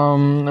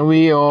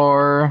 We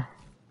are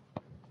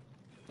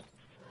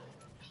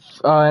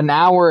an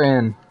hour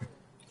in.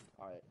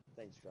 Alright,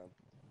 thanks,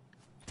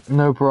 Crum.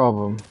 No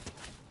problem.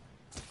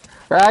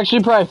 Or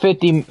actually,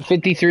 probably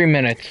 53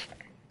 minutes.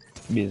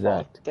 To be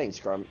exact. Thanks,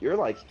 Crum. You're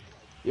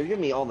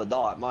giving me on the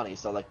dot money,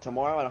 so like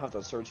tomorrow I don't have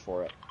to search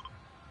for it.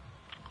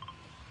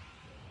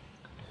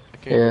 I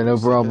can't Yeah, believe no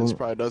this problem. This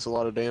probably does a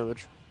lot of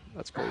damage.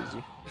 That's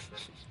crazy.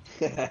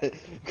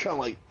 Crum,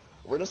 like,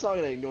 we're just not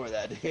gonna ignore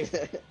that,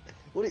 dude.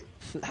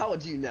 How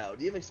would you know?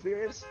 Do you have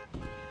experience?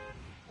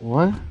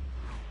 What?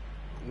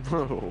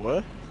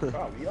 What?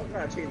 Crum, you don't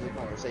gotta change the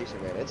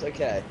conversation, man. It's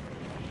okay.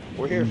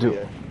 We're here for Do-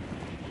 you.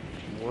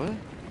 What?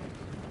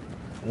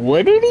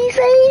 What did he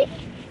say?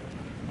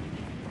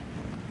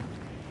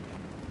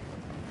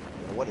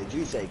 What did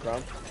you say,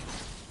 Crum?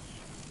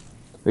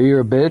 Are you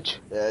a bitch?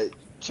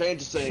 Change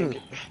the saying.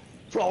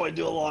 Probably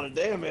do a lot of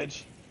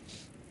damage.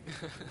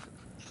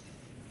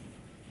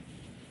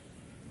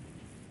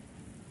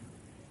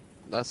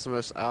 That's the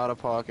most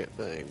out-of-pocket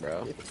thing,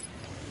 bro.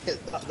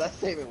 That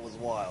statement was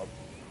wild.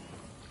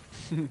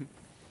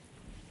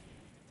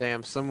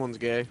 Damn, someone's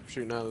gay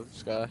shooting out of the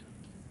sky.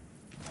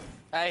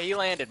 Hey, he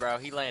landed, bro.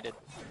 He landed.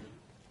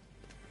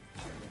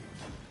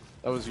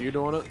 That was you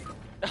doing it?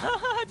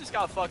 I just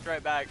got fucked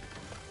right back.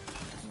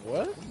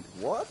 What?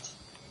 What?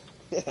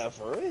 Yeah,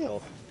 for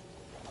real.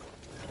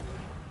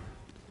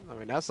 I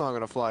mean, that's not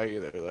gonna fly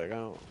either. Like, I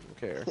don't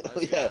care.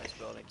 Yeah, This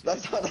building, too.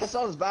 that's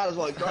not as bad as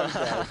what Crum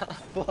said.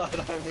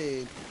 But I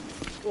mean,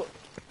 well,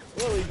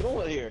 What are we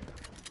doing here?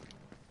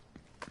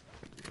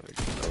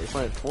 Like, are we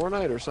playing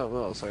Fortnite or something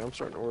else? Like, I'm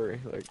starting to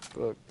worry. Like,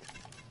 look.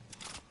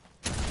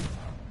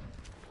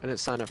 I didn't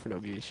sign up for no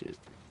gay shit.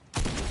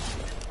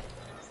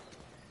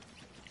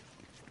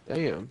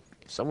 Damn.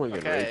 Someone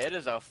getting Okay, raped. it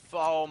is a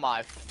oh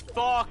my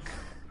fuck.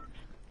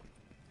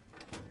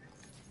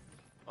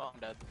 Oh, I'm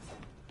dead.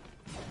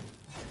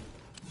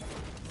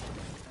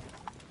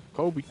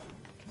 Kobe.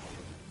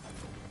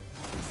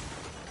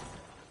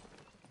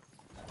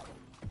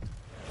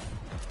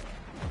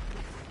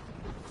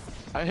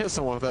 I hit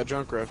someone with that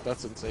junk rift.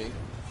 That's insane.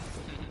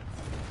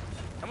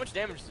 How much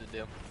damage does it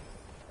do?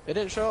 It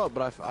didn't show up,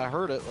 but I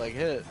heard it like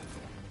hit.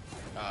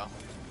 Oh.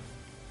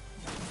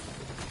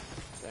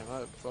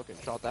 Damn, I fucking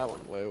shot that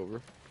one way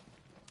over.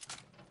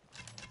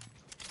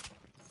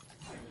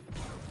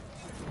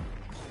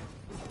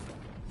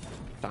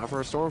 Time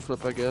for a storm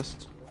flip, I guess.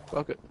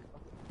 Fuck it.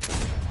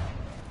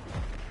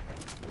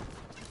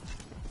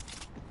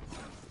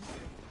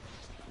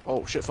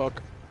 Oh shit!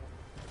 Fuck.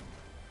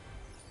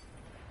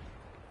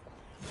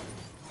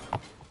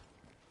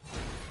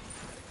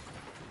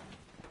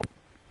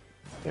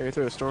 Yeah, you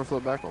threw a storm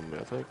flip back on me,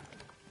 I think.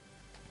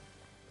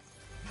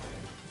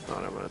 Oh,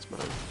 never mind, it's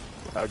mine.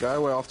 A guy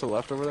way off to the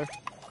left over there.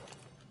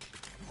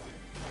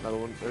 Another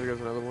one. There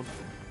goes another one.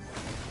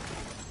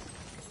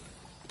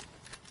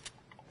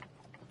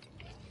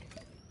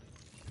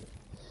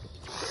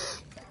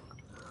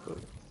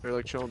 They're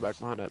like chilling back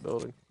behind that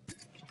building.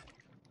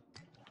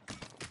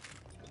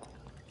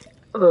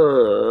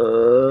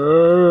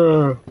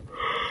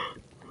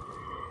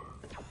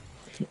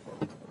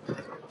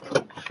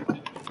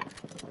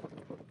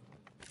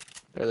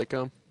 There they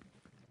come.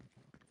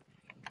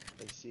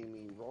 They see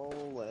me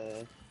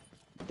rolling.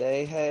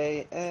 They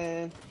hate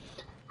and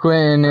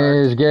Quinn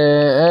is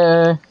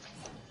gay.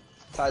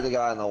 tied the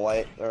guy on the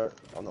white or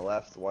on the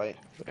left, white.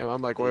 Damn,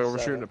 I'm like way Big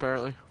overshooting seven.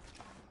 apparently.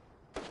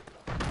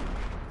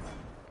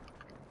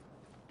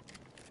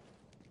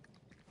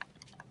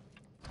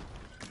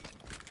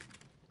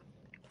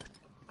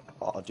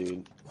 Oh,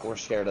 dude, we're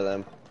scared of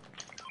them.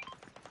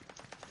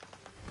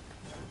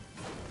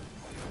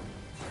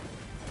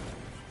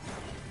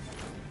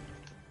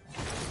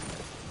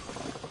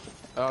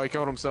 Oh, he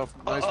killed himself.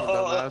 Nice one,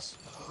 dumbass.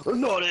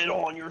 Not it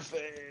on your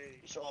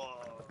face. Oh.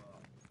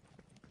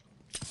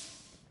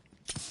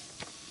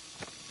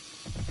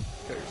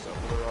 Kill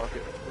yourself with a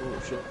rocket.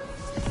 Oh shit.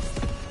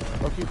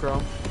 Fuck you,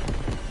 Chrome.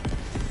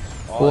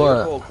 Oh, What?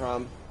 you're cool,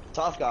 Crumb.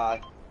 Tough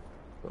guy.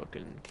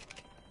 Fucking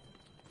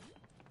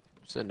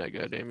send that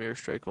goddamn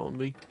airstrike on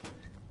me.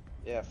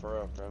 Yeah, for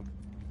real, Crumb.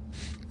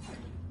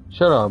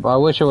 Shut up. I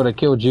wish I would have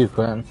killed you,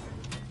 Quinn.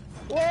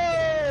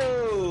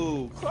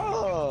 Whoa!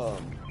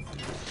 Crumb!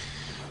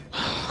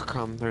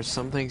 Chrome, there's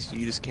some things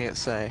you just can't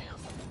say.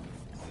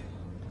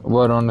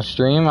 What, on the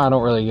stream? I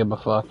don't really give a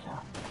fuck.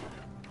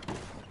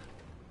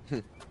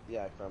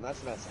 Yeah, Crumb,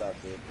 that's messed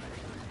up, dude.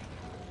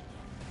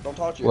 Don't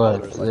talk to your What?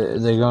 elders like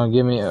this. They gonna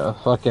give me a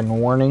fucking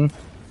warning?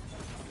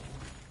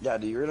 Yeah,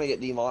 dude, you're gonna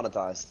get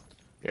demonetized.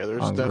 Yeah,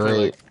 there's Oh, definitely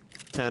great.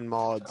 like 10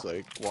 mods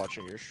like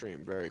watching your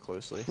stream very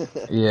closely.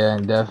 Yeah,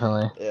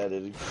 definitely. Yeah,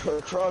 dude.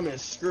 Crumb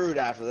is screwed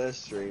after this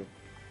stream.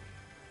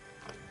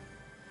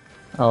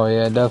 Oh,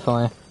 yeah,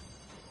 definitely.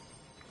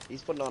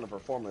 He's putting on a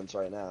performance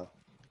right now.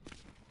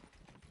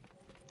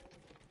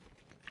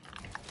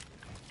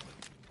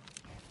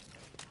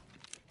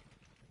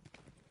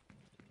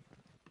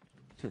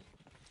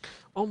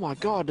 Oh my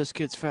god, this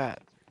kid's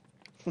fat.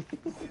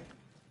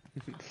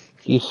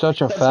 He's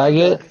such a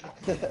faggot.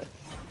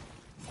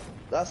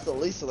 That's the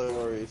least of their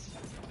worries.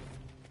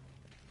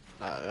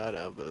 I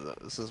know,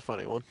 but this is a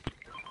funny one.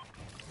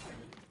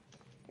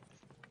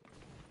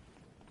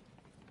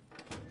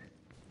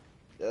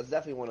 Yeah, that's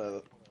definitely one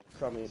of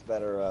Crummy's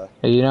better,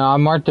 Hey, you know, I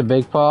marked a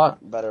big pot.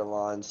 better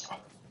lines.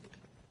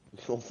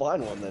 You'll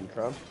find one then,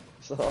 Crumb.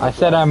 So, I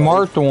said I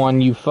marked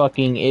one, you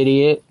fucking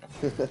idiot.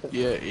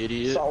 Yeah,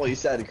 idiot. That's all you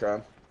said,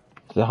 Crumb.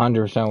 It's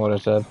 100% what I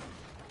said.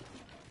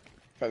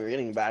 Crumb, you're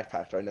getting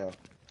backpacked right now.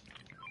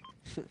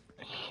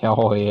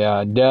 Oh,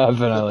 yeah,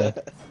 definitely.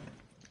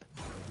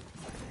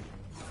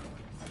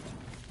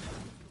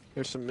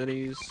 Here's some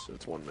minis.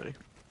 It's one mini.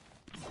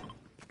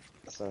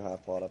 That's not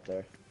half plot up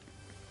there.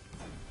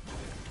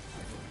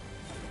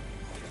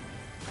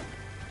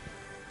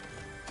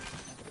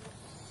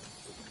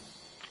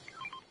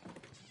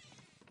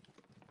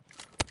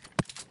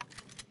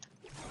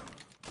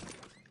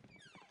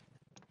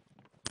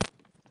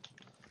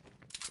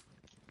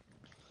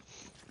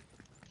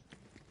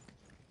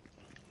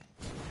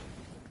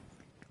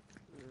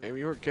 Maybe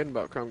you weren't kidding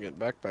about Chrome getting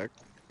backpacked.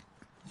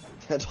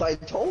 That's what I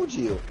told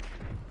you.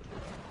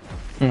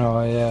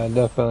 Oh, yeah,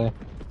 definitely.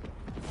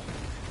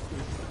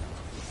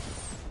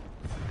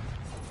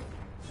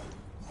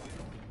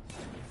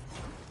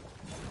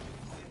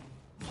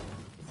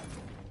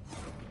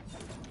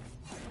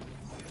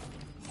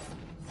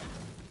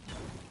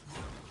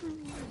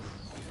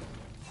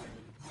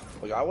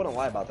 Look, I wouldn't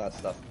lie about that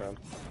stuff, Crumb.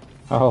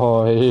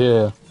 Oh,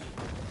 yeah.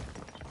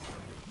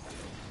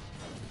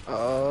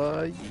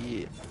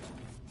 Yeah.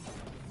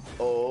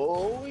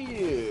 Oh,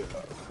 yeah,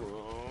 Crumb.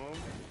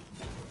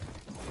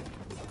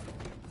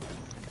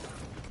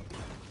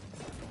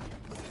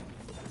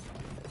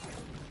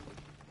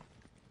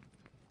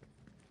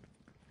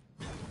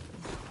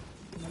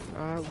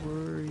 I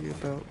worry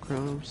about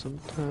crime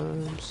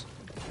sometimes.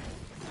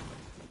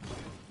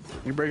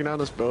 You breaking down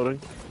this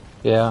building?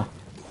 Yeah.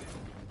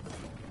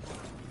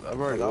 I've That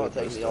already would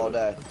take me all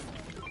day.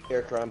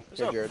 Here, Crumb. There's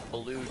Here, a Jared.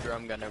 blue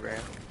drum gun over here.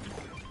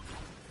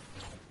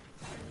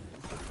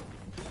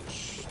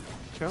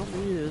 Count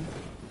me in.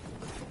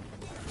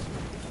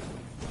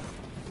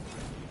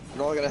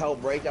 You're only gonna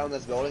help break down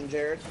this building,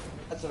 Jared?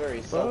 That's a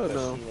very selfish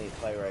no. teammate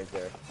play right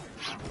there.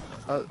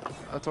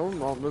 I told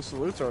him all this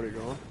loot's already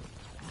gone.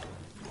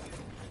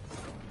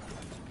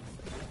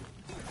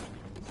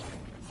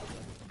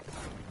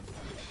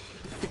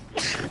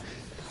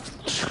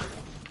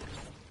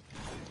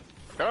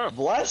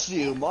 Bless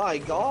you, my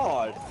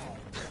God.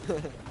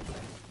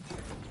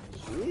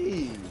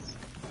 Jeez.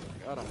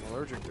 God, I'm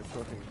allergic to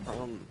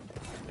fucking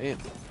man.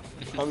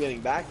 I'm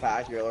getting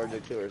backpacked you're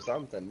allergic to or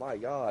something. My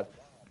God.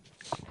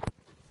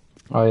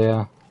 Oh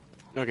yeah.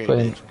 Okay, But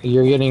bitch.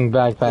 you're getting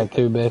backpack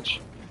too, bitch.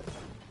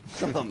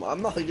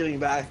 I'm not getting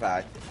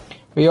backpacked,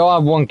 We all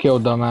have one kill,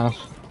 dumbass.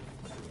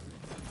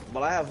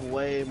 but I have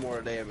way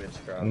more damage,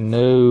 Crumb.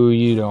 No,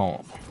 you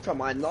don't.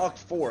 Come on, I knocked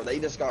 4. They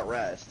just got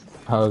rest.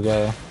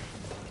 Okay.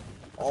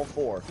 All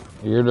 4.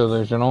 You're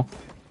delusional.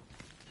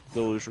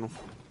 Delusional.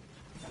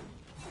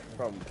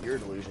 Crumb, you're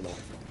delusional.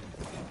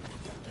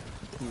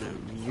 No,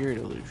 you're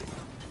delusional.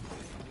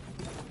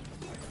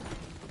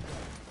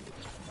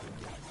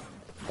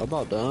 I'm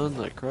about done,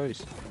 like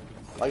Christ.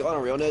 Like, on a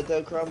real note,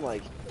 though, Crumb,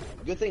 like,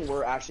 good thing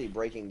we're actually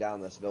breaking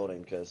down this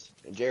building, because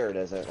Jared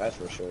isn't, that's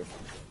for sure.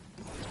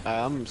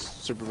 I'm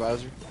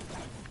supervisor.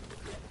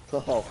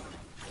 Oh,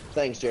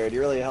 thanks, Jared.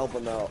 You're really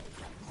helping out.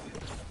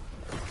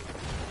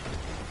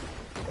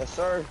 Yes,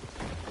 sir.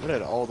 I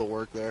did all the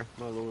work there,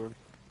 my lord.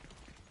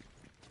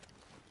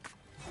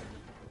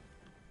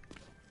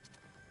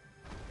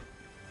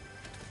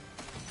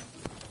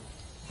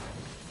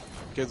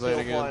 Kids Still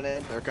landing flying in.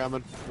 in. They're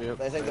coming. Yep.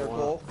 They think they're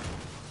cool.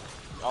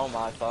 Oh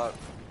my fuck.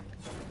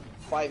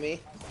 Fight me.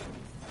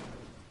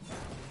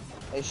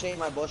 They shaved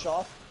my bush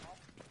off.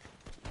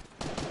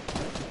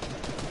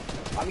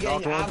 I'm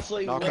getting Knocked one.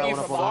 absolutely Knocked that ripped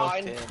one from up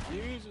on behind.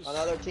 Jesus.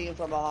 Another team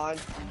from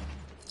behind.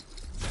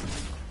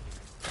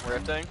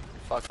 Rifting?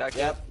 Fuck that kid.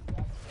 Yep.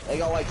 They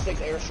got like 6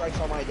 airstrikes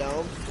on my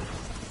dome.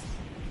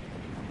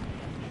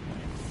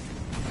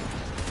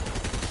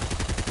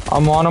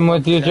 I'm on him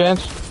with you,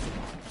 gents.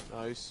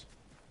 Nice.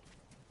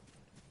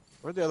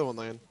 Where'd the other one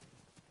land?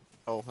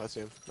 Oh, I see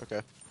him.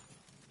 Okay.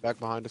 Back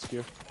behind us,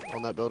 Q.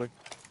 On that building.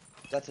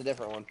 That's a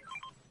different one.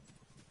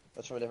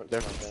 That's from a different team,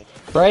 I think.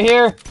 Right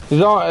here.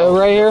 He's on.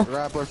 Right here.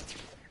 Rappler.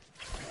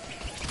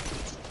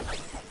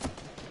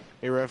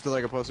 He rafted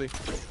like a pussy.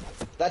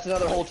 That's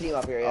another whole team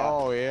up here, yeah.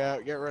 Oh,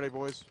 yeah. Get ready,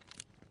 boys.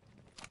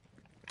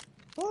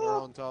 They're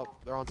on top.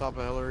 They're on top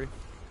of Hillary.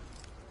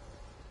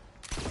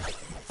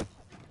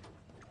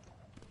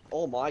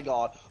 Oh my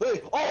God.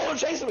 Hey, oh, they're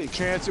chasing me.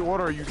 Chancey, what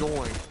are you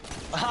doing?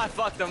 I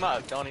fucked them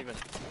up. Don't even.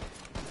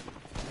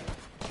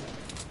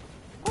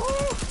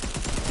 Oh,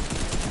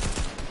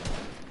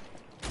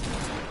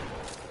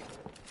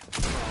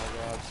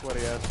 God.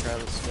 Sweaty ass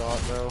Travis Scott,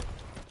 bro.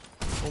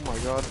 Oh, my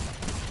God.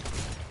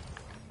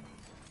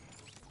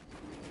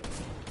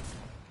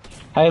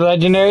 Hey,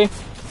 legendary.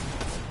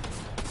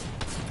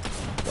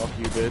 Fuck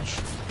you,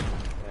 bitch.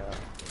 Yeah.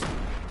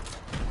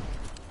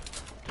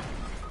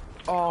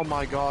 Oh,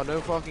 my God. No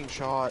fucking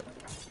shot.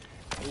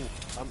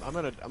 Ooh, I'm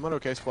in a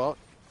okay spot.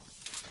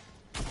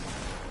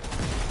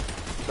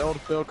 Build,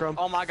 Crumb.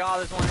 Oh my god,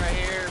 there's one right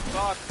here.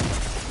 Fuck.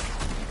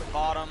 The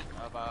bottom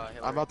of Hillary.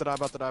 I'm about to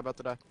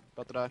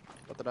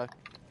die.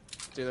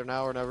 It's either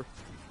now or never.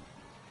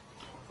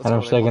 And I'm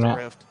go, they sticking want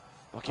the it. rift.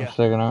 Fuck I'm yeah.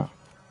 sticking it.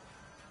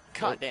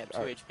 God damn, 2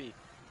 Alright. HP.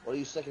 What are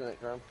you sticking at,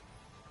 Crumb?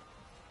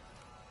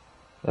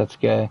 That's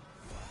gay.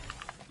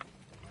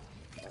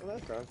 I don't know,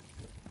 Crumb.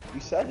 You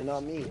said it,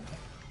 not me.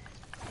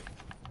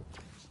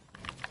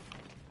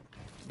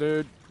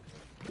 Dude.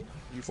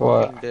 You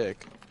What? fucking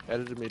dick.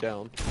 Edited me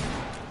down.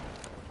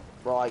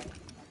 Bro, like,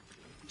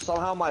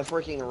 somehow my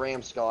freaking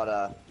ramps got,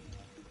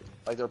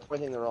 like, they're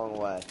pointing the wrong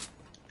way.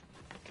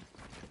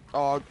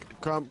 Oh,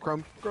 Crumb.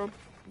 Fuck.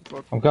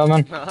 I'm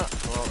coming.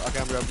 Oh, okay,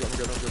 I'm good.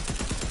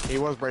 He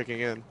was breaking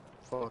in.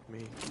 Fuck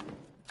me.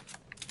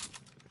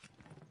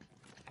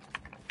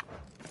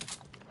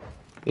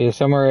 He's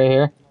somewhere right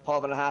here.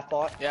 12.5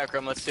 pot. Yeah,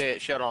 Grim, let's see it.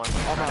 Shut on.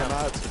 Oh my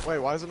god. Wait,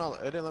 why is it not?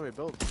 It didn't let me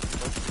build.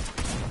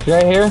 He's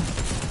right here.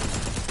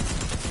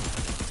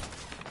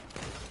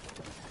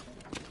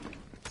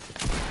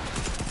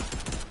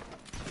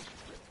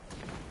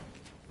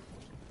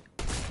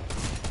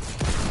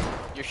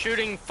 You're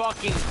shooting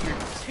fucking.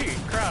 Dude,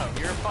 Crow,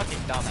 you're a fucking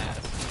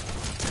dumbass.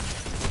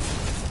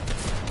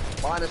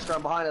 Behind us,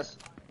 Crumb, behind us.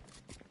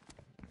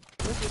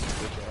 Where's this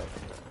bitch at?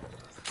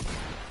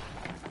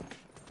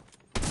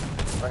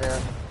 Right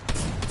here.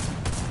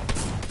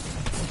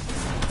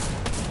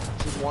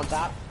 She's one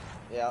tap.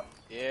 Yep.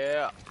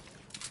 Yeah.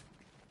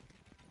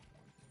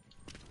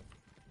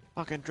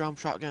 Fucking drum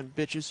shotgun,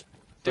 bitches.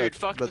 Dude, But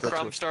fucking that's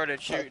Crumb what-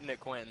 started shooting at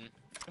Quentin.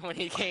 when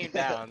he came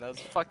down. That was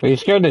But he fucking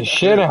scared the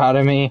shit Dude. out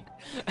of me.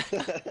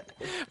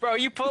 bro.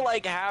 You put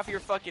like half your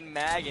fucking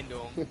mag into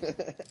him.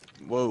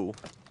 Whoa.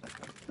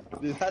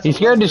 Dude, that's He what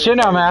scared the legendary shit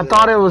out of me. players I do.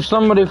 thought it was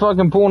somebody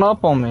fucking pulling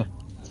up on me.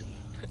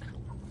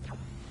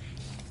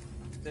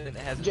 Didn't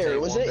hesitate Jerry,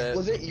 one bit.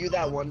 was it you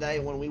that one day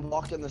when we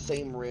walked in the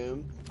same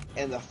room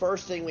and the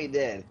first thing we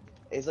did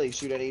is like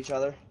shoot at each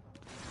other?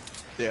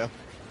 Yeah.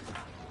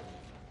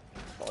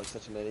 Felt like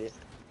such an idiot.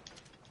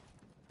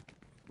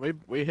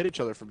 We hit each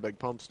other from big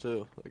pumps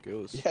too. Like it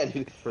was Yeah,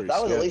 dude. pretty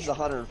That was at sketch. least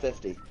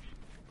 150.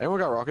 Anyone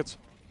got rockets?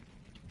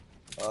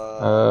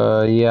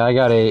 Yeah, I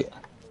got 8.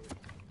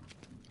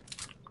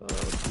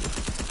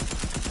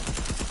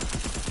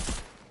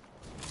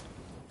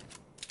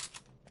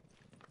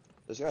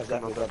 This guy's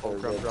Coming definitely up got that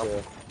there drop, good drop.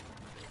 too.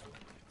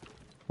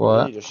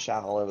 What? You just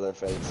shot all over their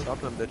face. Stop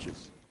them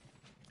bitches.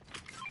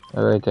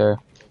 They're right there.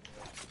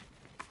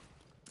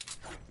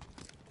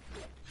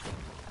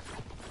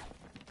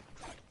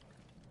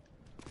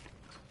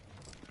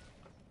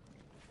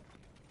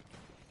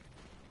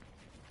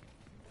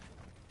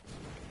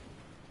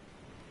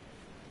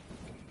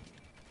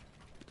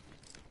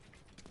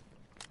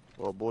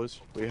 Well, boys,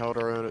 we held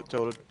our own at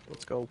Tilted.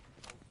 Let's go.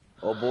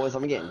 Oh, boys,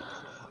 I'm getting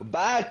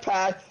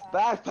backpack,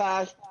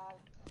 backpack.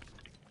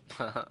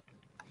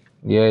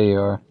 Yeah, you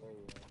are.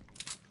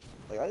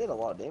 Like I did a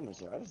lot of damage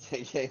there. I just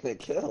didn't get any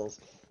kills.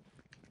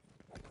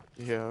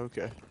 Yeah,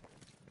 okay.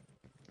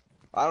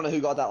 I don't know who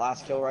got that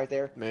last kill right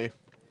there. Me.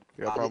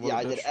 You got a problem Yeah,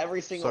 I with did it, bitch?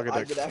 every single. Suck a I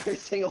dick. did every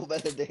single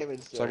bit of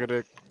damage to Suck a him.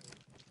 dick.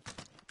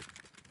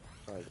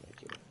 Sorry,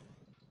 thank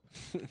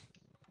you.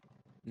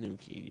 New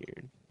key,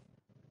 dude.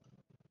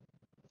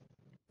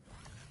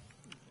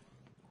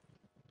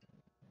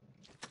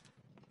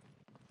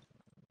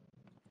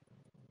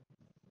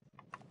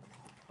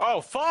 Oh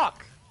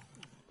fuck!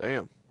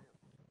 Damn.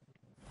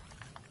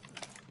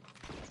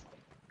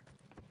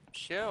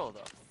 Chill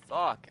the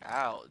fuck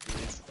out,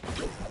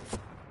 dude.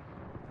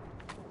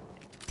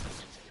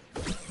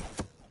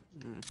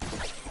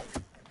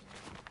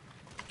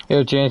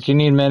 Yo, Chance, you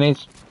need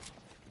minis?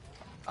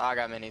 I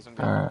got minis. I'm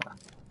good. Alright.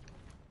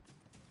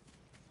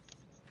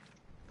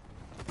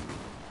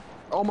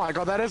 Oh my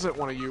god, that isn't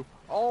one of you.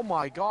 Oh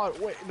my god,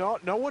 wait,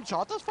 no one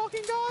shot this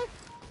fucking guy?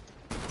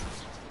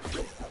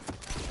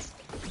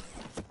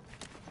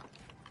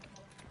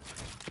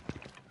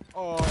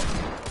 Oh.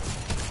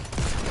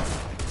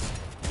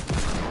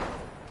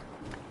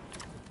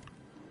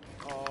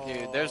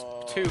 Dude, there's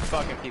 2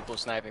 fucking people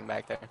sniping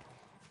back there.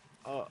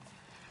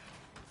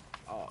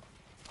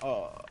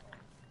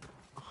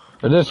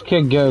 Where'd this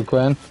kid go,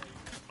 Quinn?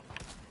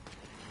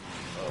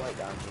 Oh, right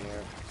down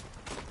here.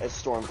 It's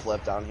storm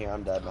flip down here.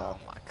 I'm dead Oh now.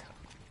 my god.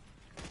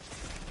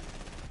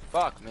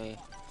 Fuck me.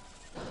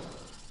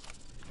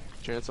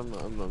 Chance, I'm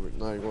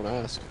not even gonna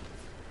ask.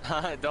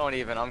 Don't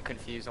even. I'm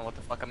confused on what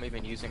the fuck I'm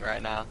even using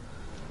right now.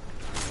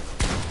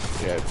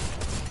 Yeah.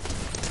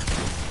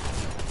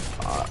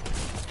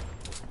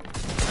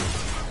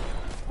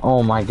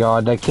 Oh my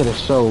god, that kid is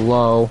so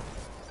low.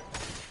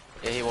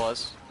 Yeah, he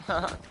was.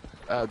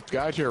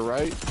 Guy to your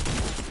right.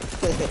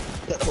 A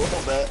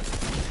little bit.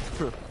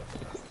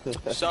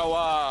 So,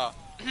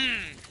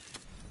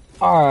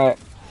 Alright,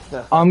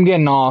 I'm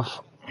getting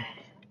off.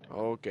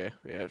 Okay,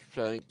 yeah,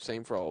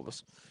 same for all of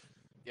us.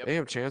 Yep.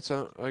 Damn, Chance,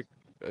 I'm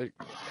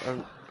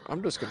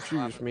just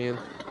confused, man.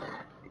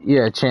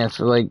 Yeah, Chance,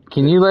 like,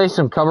 can you lay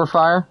some cover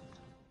fire?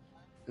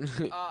 He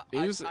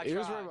was I worried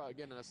tried. about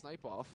getting a snipe off.